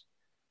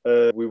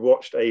rewatched? We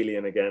watched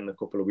Alien again a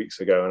couple of weeks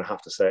ago, and I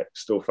have to say,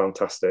 it's still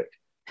fantastic.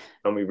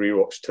 And we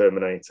rewatched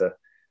Terminator,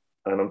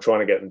 and I'm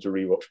trying to get them to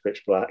rewatch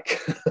Pitch Black.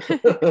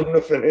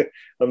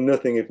 I'm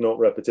nothing if not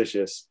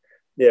repetitious.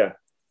 Yeah,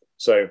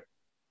 so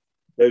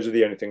those are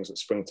the only things that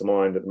spring to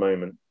mind at the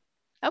moment.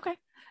 Okay.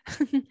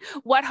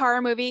 What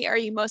horror movie are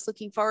you most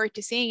looking forward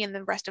to seeing in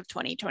the rest of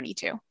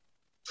 2022?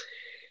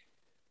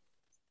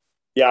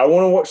 Yeah, I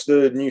want to watch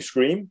the new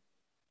Scream.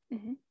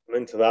 Mm-hmm. I'm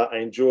into that. I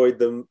enjoyed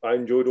them. I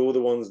enjoyed all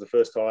the ones the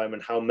first time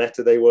and how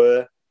meta they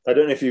were. I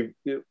don't know if you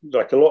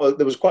like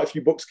there was quite a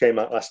few books came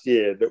out last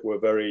year that were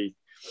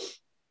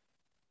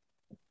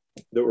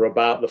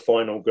about the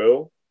final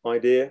girl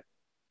idea.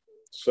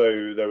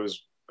 So there was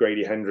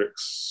Grady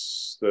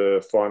Hendrix,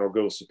 the final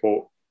girl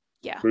support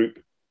group.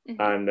 Mm-hmm.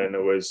 And then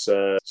there was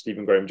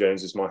Stephen Graham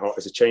Jones's My Heart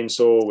is a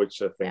Chainsaw,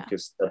 which I think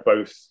they're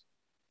both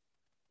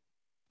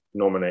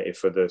nominated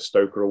for the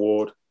Stoker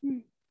Award.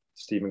 Mm.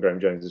 Stephen Graham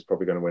Jones is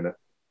probably going to win it,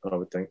 I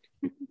would think.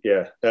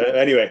 Yeah.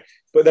 Anyway,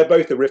 but they're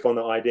both a riff on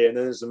that idea. And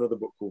then there's another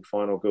book called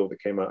Final Girl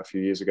that came out a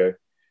few years ago.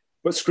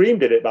 But Scream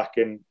did it back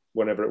in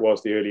whenever it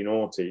was, the early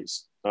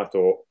noughties, I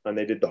thought. And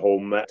they did the whole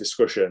meta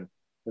discussion.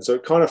 And so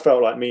it kind of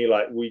felt like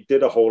we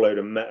did a whole load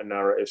of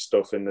meta-narrative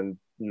stuff in the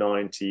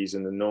 90s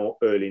and the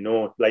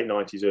late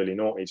 90s, early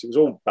noughties. It was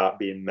all about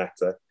being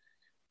meta.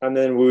 And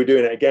then we were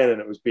doing it again,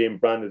 and it was being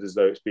branded as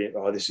though it's being,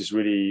 this is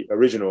really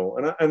original.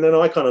 And then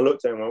I kind of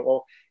looked at it and went,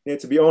 well,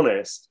 to be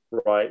honest,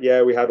 right,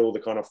 yeah, we had all the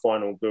kind of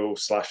final girl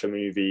slasher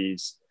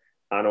movies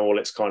and all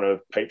its kind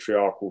of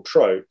patriarchal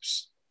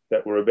tropes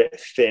that were a bit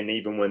thin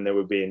even when they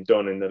were being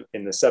done in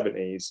the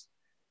 70s.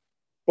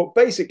 But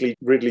basically,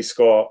 Ridley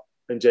Scott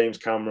and James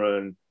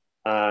Cameron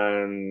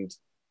and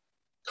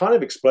kind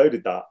of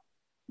exploded that,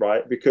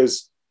 right?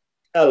 Because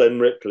Ellen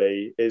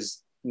Ripley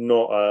is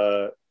not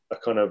a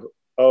kind of,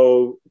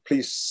 oh,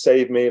 please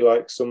save me,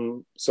 like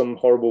some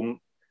horrible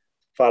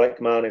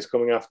phallic man is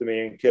coming after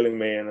me and killing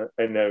me, and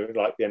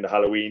like the end of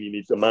Halloween, you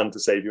need a man to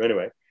save you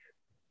anyway.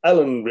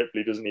 Ellen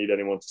Ripley doesn't need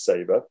anyone to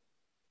save her.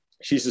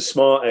 She's the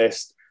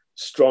smartest,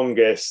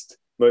 strongest,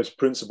 most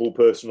principled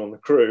person on the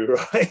crew,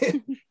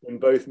 right? In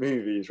both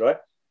movies, right?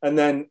 And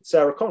then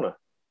Sarah Connor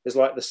is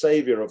like the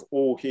savior of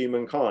all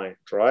humankind,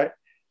 right?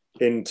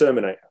 In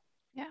Terminator.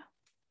 Yeah.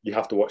 You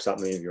have to watch that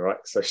movie, right?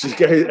 So she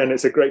goes, and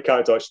it's a great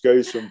character. She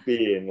goes from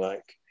being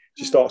like,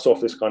 she starts off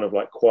this kind of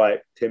like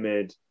quiet,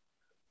 timid,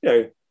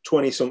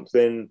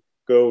 20-something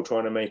girl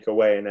trying to make her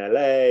way in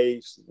LA,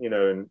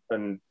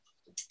 and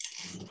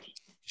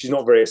she's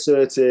not very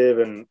assertive,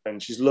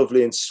 and she's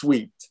lovely and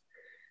sweet.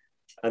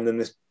 And then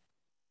this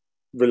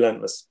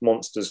relentless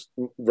monsters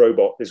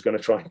robot is going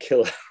to try and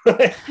kill her,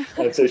 right?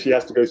 And so she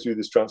has to go through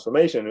this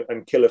transformation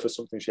and kill her for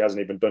something she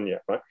hasn't even done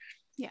yet, right?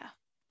 Yeah.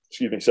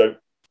 Excuse me. So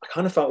I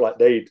kind of felt like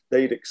they'd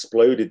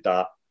exploded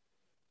that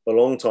a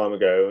long time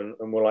ago,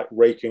 and were like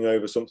raking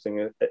over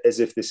something as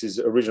if this is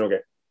original game.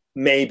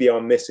 Maybe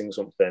I'm missing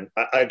something.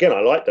 I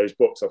like those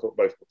books. I thought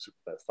both books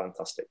were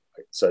fantastic.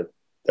 Right? So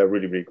they're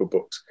really, really good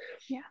books.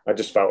 Yeah. I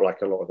just felt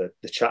like a lot of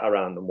the chat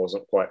around them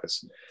wasn't quite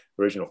as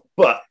original.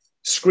 But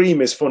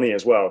Scream is funny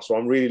as well. So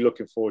I'm really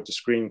looking forward to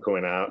Scream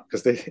coming out,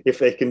 because if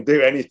they can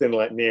do anything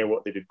like near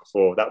what they did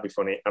before, that'd be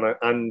funny.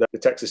 And the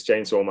Texas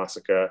Chainsaw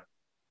Massacre,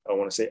 I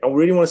want to see. I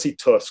really want to see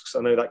Tusks.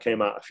 I know that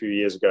came out a few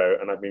years ago,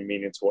 and I've been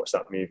meaning to watch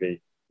that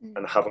movie,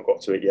 and I haven't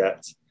got to it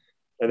yet.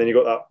 And then you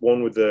got that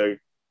one with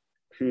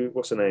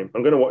what's her name?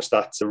 I'm going to watch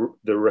that,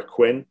 the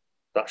Requin,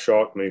 that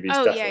shark movie.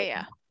 Oh,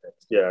 yeah.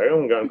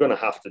 I'm going to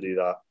have to do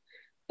that.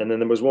 And then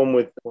there was one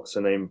with, what's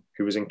her name,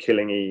 who was in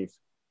Killing Eve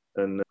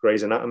and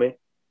Grey's Anatomy.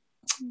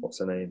 What's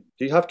her name?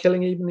 Do you have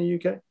Killing Eve in the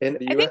UK? In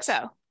the US? I think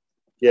so.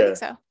 Yeah. I think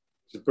so.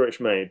 It's British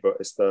made, but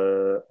it's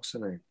what's her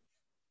name?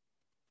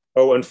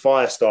 Oh, and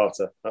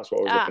Firestarter. That's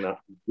what I was looking at.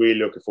 Really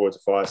looking forward to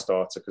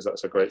Firestarter, because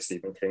that's a great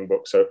Stephen King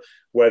book. So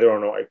whether or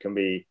not it can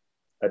be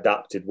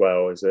adapted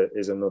well is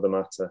another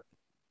matter.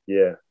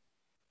 Yeah.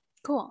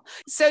 Cool.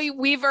 So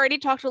we've already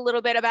talked a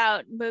little bit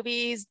about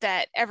movies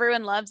that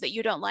everyone loves that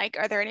you don't like.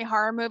 Are there any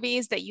horror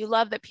movies that you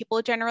love that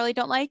people generally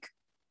don't like?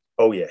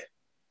 Oh, yeah.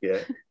 Yeah.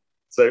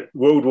 So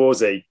World War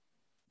Z.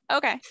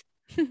 Okay.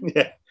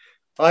 Yeah.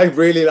 I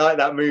really like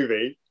that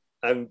movie.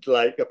 And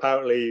like,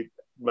 apparently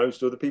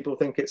most other people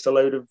think it's a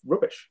load of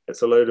rubbish.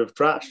 It's a load of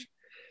trash.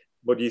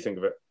 What do you think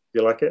of it?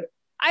 Do you like it?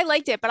 I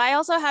liked it, but I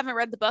also haven't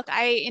read the book.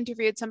 I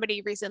interviewed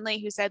somebody recently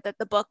who said that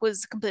the book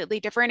was completely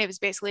different. It was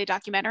basically a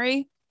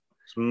documentary.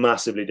 It's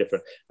massively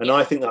different. And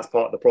I think that's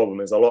part of the problem,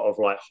 is a lot of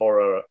like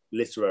horror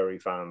literary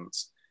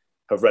fans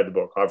have read the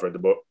book. I've read the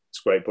book. It's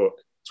a great book.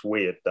 It's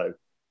weird though,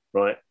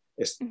 right?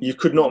 You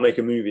could not make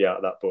a movie out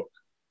of that book,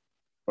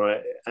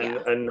 right?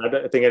 And I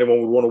don't think anyone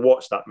would want to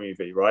watch that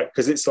movie, right?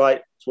 Because it's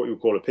what you would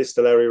call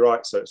epistolary,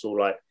 right? So it's all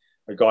like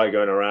a guy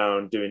going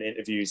around doing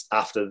interviews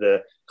after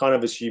the kind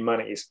of as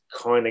humanity is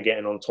kind of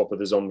getting on top of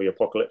the zombie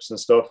apocalypse and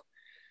stuff.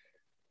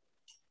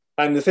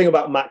 And the thing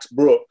about Max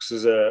Brooks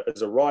as a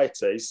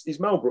writer, he's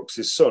Mel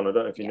Brooks' son. I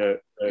don't know if you know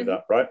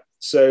that, right?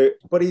 So,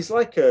 but he's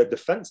like a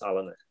defense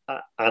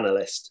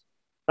analyst.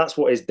 That's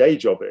what his day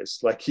job is.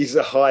 Like, he's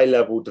a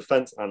high-level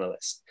defense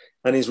analyst.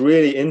 And he's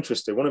really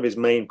interested. One of his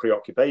main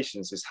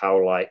preoccupations is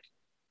how, like,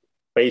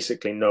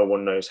 basically no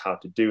one knows how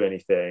to do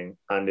anything.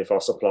 And if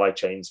our supply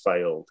chains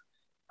failed,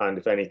 and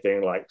if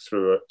anything, like,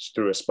 threw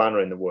a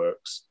spanner in the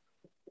works,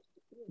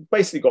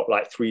 basically got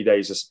like 3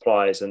 days of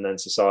supplies and then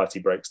society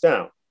breaks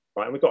down.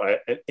 Right, and we've got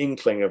an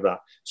inkling of that.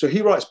 So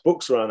he writes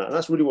books around that, and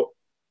that's really what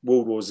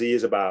World War Z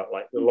is about.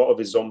 Like, a lot of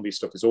his zombie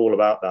stuff is all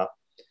about that.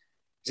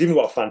 He's even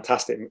got a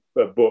fantastic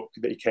book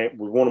that he came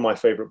with. One of my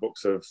favorite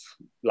books of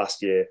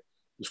last year. It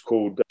was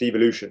called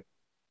Devolution,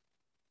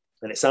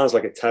 and it sounds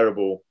like a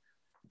terrible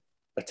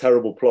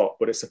plot,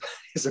 but it's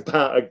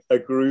about a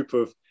group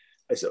of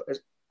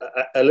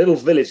a little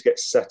village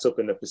gets set up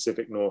in the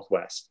Pacific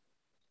Northwest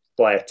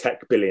by a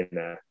tech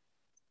billionaire.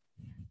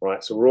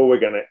 Right, so we're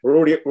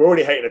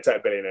already hating a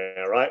tech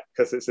billionaire, right?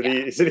 Because it's an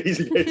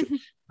easy way.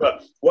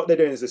 But what they're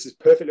doing is this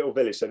perfect little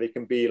village, so they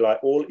can be like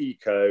all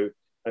eco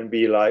and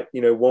be like,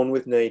 you know, one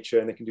with nature,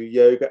 and they can do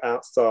yoga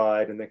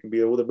outside, and they can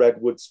be all the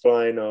redwoods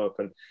flying up,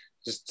 and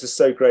just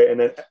so great. And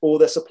then all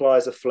their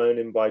supplies are flown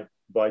in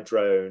by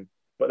drone,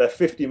 but they're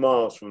 50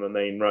 miles from the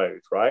main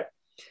road, right?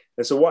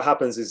 And so what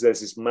happens is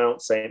there's this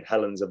Mount St.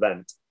 Helens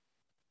event,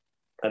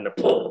 and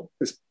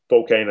this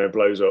volcano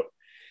blows up.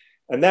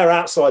 And they're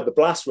outside the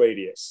blast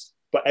radius,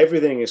 but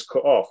everything is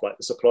cut off, like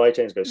the supply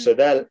chains go. So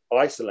they're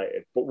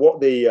isolated. But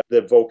what the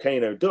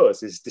volcano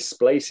does is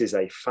displaces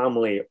a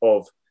family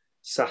of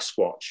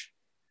Sasquatch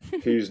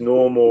whose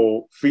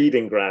normal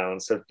feeding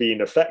grounds have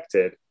been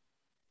affected.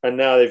 And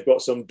now they've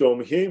got some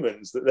dumb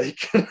humans that they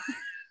can.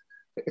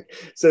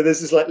 So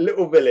there's this like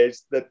little village,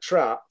 they're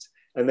trapped,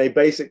 and they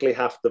basically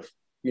have to,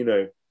 you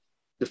know,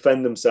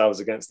 defend themselves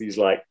against these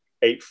like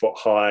 8-foot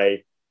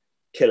high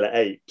killer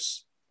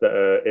apes that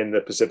are in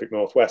the Pacific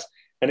Northwest.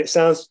 And it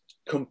sounds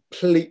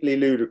completely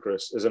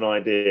ludicrous as an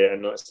idea,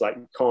 and it's like,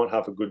 you can't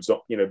have a good,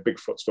 you know,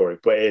 Bigfoot story,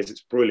 but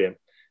it's brilliant.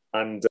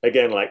 And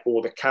again, like,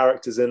 all the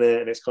characters in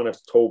it, and it's kind of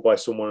told by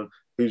someone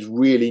who's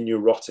really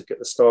neurotic at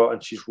the start,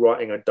 and she's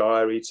writing a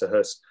diary to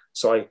her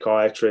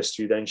psychiatrist,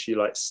 who then she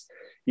like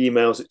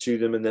emails it to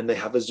them, and then they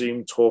have a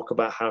Zoom talk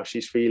about how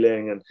she's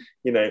feeling, and,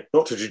 you know,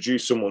 not to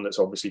reduce someone that's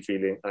obviously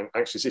feeling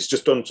anxious, it's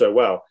just done so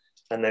well.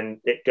 And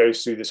then it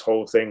goes through this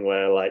whole thing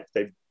where, like,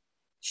 they've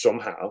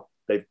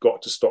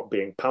got to stop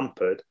being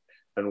pampered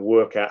and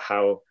work out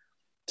how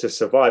to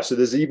survive. So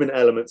there's even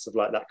elements of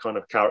like that kind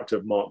of character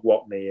of Mark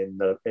Watney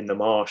in the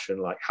Martian,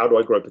 like, how do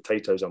I grow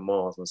potatoes on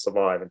Mars and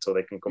survive until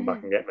they can come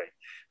back and get me?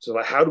 So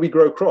like, how do we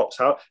grow crops?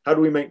 How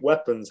do we make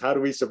weapons? How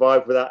do we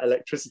survive without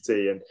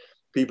electricity? And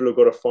people have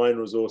got to find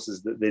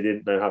resources that they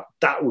didn't know how.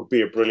 That would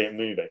be a brilliant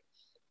movie.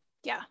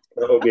 Yeah.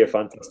 That would be a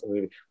fantastic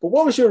movie. But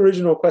what was your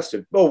original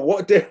question? Oh,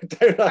 what don't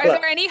I like? Are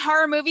there any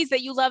horror movies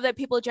that you love that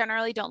people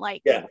generally don't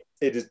like? Yeah,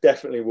 it is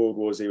definitely World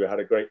War Z. We had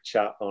a great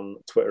chat on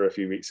Twitter a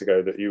few weeks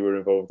ago that you were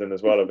involved in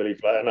as well, I believe.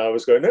 And I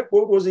was going, no,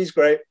 World War Z is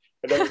great.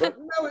 And then I was like,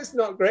 no, it's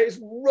not great. It's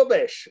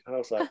rubbish. And I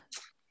was like,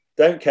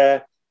 don't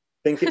care.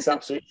 Think it's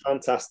absolutely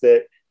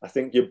fantastic. I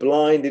think you're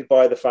blinded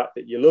by the fact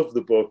that you love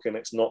the book and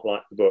it's not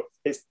like the book.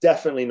 It's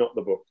definitely not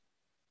the book.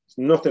 It's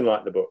nothing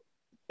like the book.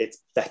 It's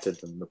better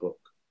than the book.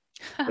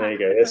 There you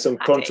go. There's some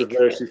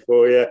controversy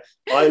for you.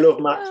 I love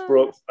Max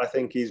Brooks. I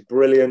think he's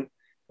brilliant.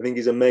 I think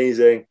he's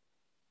amazing.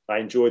 I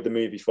enjoyed the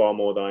movie far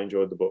more than I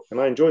enjoyed the book. And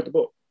I enjoyed the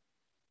book.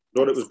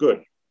 Thought it was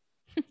good.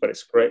 But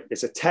it's great.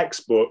 It's a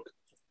textbook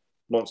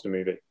monster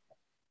movie.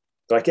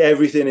 Like,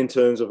 everything in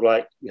terms of,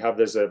 like,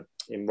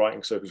 in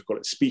writing circles, you call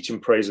it speech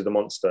and praise of the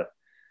monster,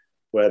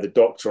 where the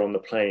doctor on the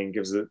plane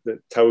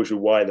tells you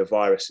why the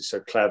virus is so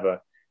clever.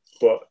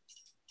 But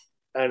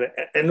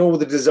and all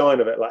the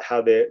design of it, like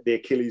how the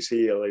Achilles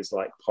heel is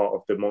like part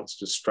of the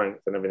monster's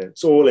strength and everything.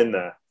 It's all in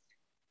there.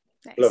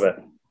 Nice. Love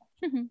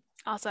it.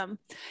 Awesome.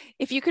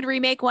 If you could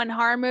remake one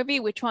horror movie,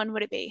 which one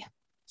would it be?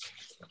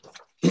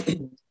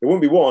 It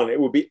wouldn't be one. It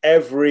would be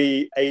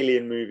every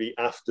Alien movie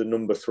after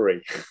number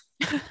 3.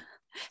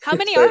 How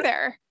many are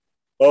there?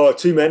 Oh,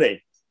 too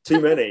many.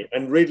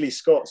 And Ridley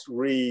Scott's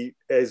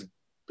his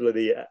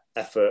bloody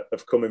effort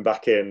of coming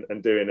back in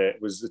and doing it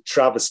was a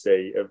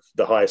travesty of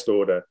the highest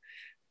order.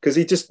 Because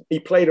he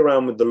played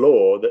around with the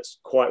law that's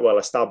quite well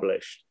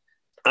established,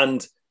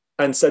 and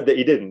said that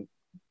he didn't,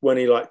 when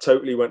he like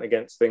totally went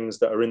against things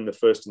that are in the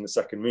first and the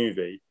second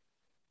movie,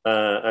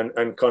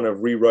 and kind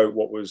of rewrote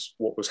what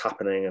was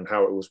happening and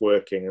how it was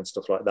working and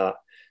stuff like that.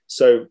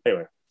 So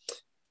anyway,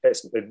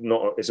 it's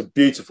a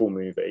beautiful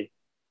movie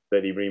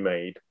that he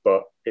remade,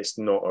 but it's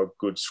not a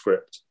good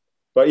script.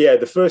 But yeah,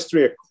 the first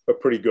 3 are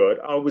pretty good.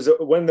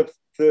 When the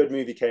third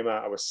movie came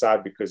out, I was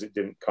sad because it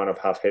didn't kind of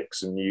have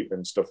Hicks and Newt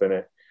and stuff in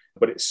it.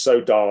 But it's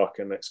so dark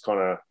and it's kind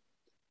of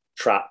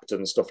trapped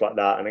and stuff like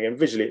that. And again,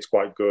 visually, it's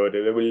quite good.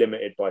 They were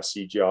limited by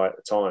CGI at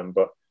the time,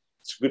 but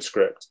it's a good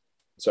script.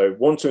 So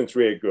 1, 2, and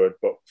 3 are good,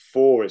 but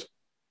 4 is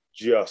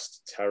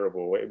just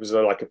terrible. It was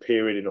like a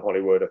period in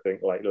Hollywood, I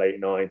think, like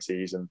late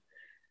 90s, and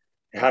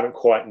it hadn't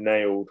quite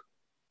nailed.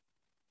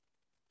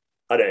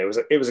 I don't know.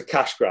 It was a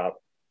cash grab.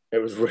 It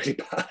was really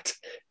bad,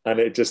 and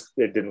it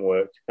didn't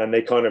work. And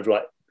they kind of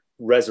like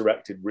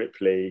resurrected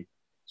Ripley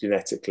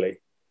genetically.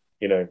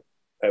 You know,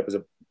 it was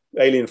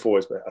Alien 4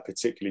 is a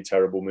particularly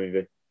terrible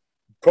movie.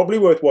 Probably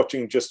worth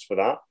watching just for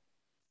that.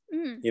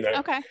 You know,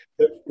 okay.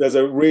 There's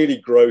a really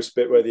gross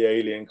bit where the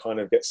alien kind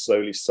of gets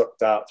slowly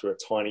sucked out through a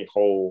tiny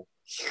hole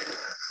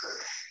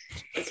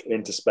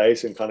into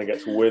space and kind of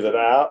gets withered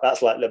out.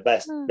 That's like the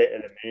best bit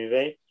of the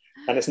movie.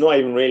 And it's not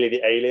even really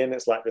the alien.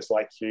 It's like this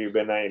like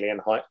Cuban alien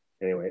height.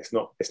 Anyway, it's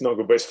not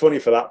good, but it's funny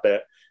for that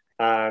bit.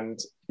 And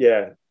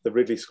yeah, the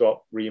Ridley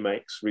Scott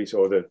remakes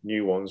or the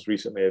new ones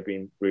recently have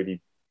been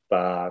really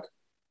bad.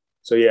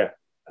 So yeah,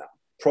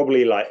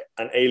 probably like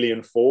an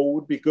Alien 4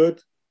 would be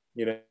good.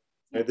 You know,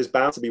 there's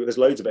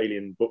loads of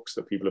Alien books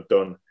that people have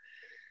done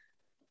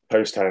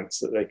post tense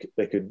that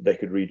they could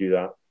redo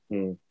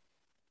that.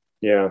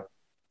 Yeah.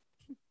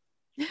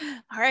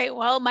 All right.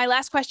 Well, my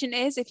last question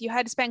is, if you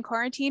had to spend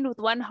quarantine with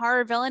one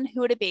horror villain,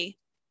 who would it be?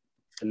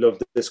 I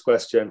love this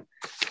question.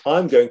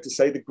 I'm going to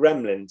say the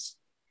Gremlins.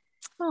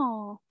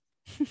 Oh.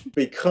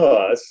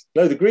 Because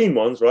the green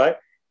ones, right?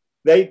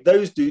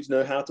 Those dudes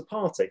know how to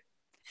party,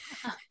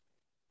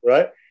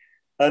 right?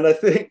 And I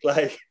think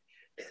like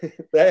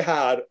they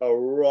had a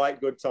right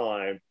good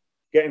time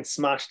getting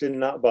smashed in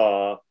that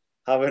bar,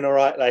 having a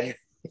right like,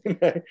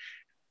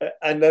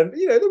 and then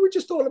they were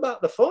just all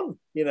about the fun,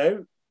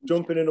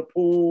 jumping in a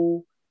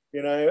pool,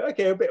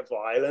 okay, a bit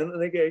violent,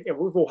 and again,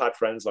 we've all had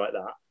friends like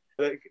that.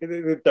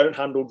 They don't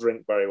handle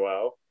drink very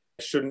well,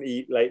 shouldn't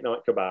eat late night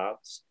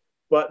kebabs,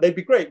 but they'd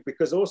be great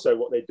because also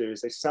what they do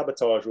is they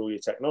sabotage all your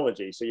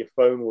technology. So your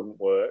phone wouldn't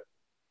work,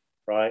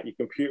 right? Your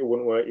computer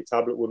wouldn't work, your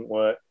tablet wouldn't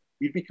work.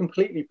 You'd be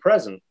completely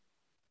present,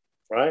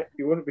 right?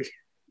 You wouldn't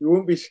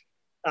be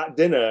at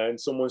dinner and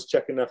someone's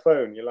checking their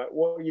phone. You're like,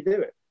 what are you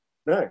doing?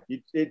 No,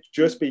 it'd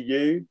just be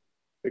you,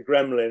 the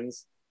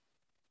Gremlins,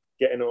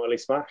 getting utterly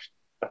smashed.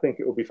 I think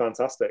it would be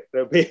fantastic.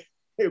 It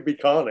would be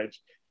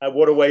carnage. And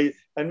what a way!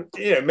 And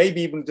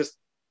maybe even just,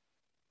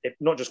 if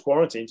not just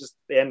quarantine, just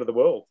the end of the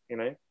world.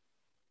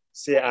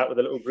 See it out with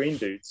the little green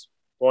dudes.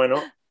 Why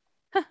not?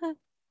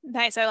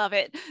 Nice. I love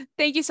it.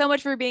 Thank you so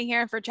much for being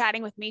here and for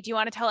chatting with me. Do you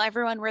want to tell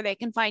everyone where they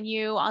can find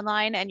you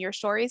online and your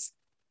stories?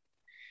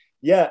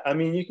 Yeah, I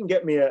mean, you can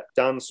get me at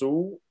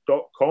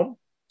dansoule.com.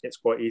 It's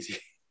quite easy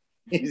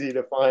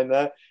to find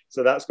there.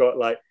 So that's got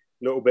like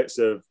little bits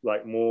of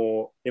like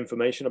more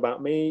information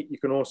about me. You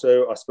can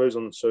also, I suppose,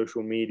 on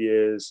social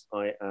medias,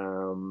 what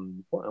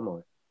am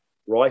I?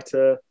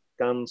 Writer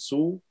Dan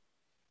Soule.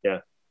 Yeah,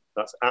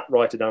 that's at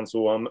Writer Dan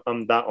Soule.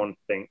 I'm that on, I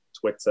think,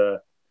 Twitter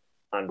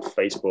and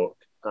Facebook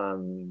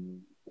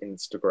and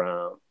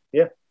Instagram.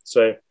 Yeah,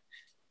 so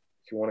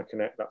if you want to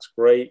connect, that's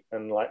great.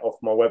 And like off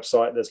my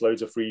website, there's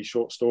loads of free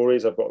short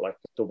stories. I've got like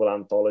a double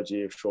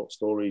anthology of short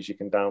stories you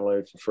can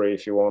download for free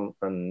if you want.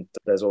 And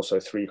there's also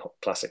 3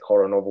 classic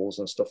horror novels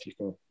and stuff you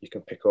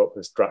can pick up.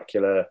 There's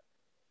Dracula,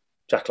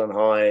 Jekyll and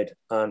Hyde,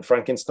 and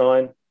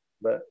Frankenstein.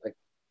 But I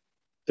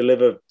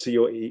deliver to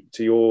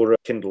your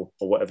Kindle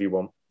or whatever you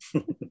want.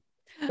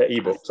 They're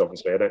ebooks,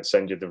 obviously. I don't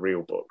send you the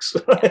real books.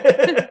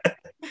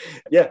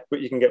 Yeah,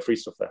 but you can get free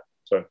stuff there.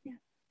 So. Yeah.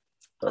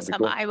 Awesome.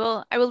 Cool. I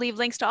will leave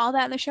links to all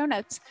that in the show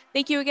notes.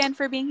 Thank you again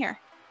for being here.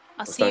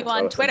 I'll see you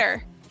on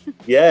Twitter.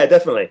 Yeah,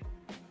 definitely.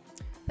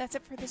 That's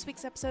it for this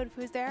week's episode of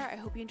Who's There. I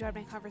hope you enjoyed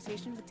my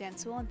conversation with Dan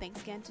Soule, and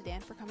thanks again to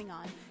Dan for coming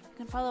on. You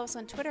can follow us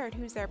on Twitter at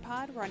Who's There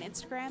Pod. We're on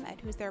Instagram at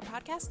Who's There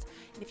Podcast.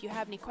 And if you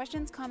have any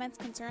questions, comments,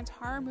 concerns,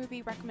 horror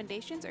movie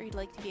recommendations, or you'd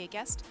like to be a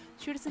guest,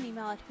 shoot us an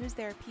email at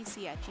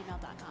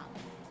who'stherepc@gmail.com.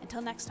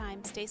 Until next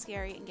time, stay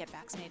scary and get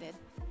vaccinated.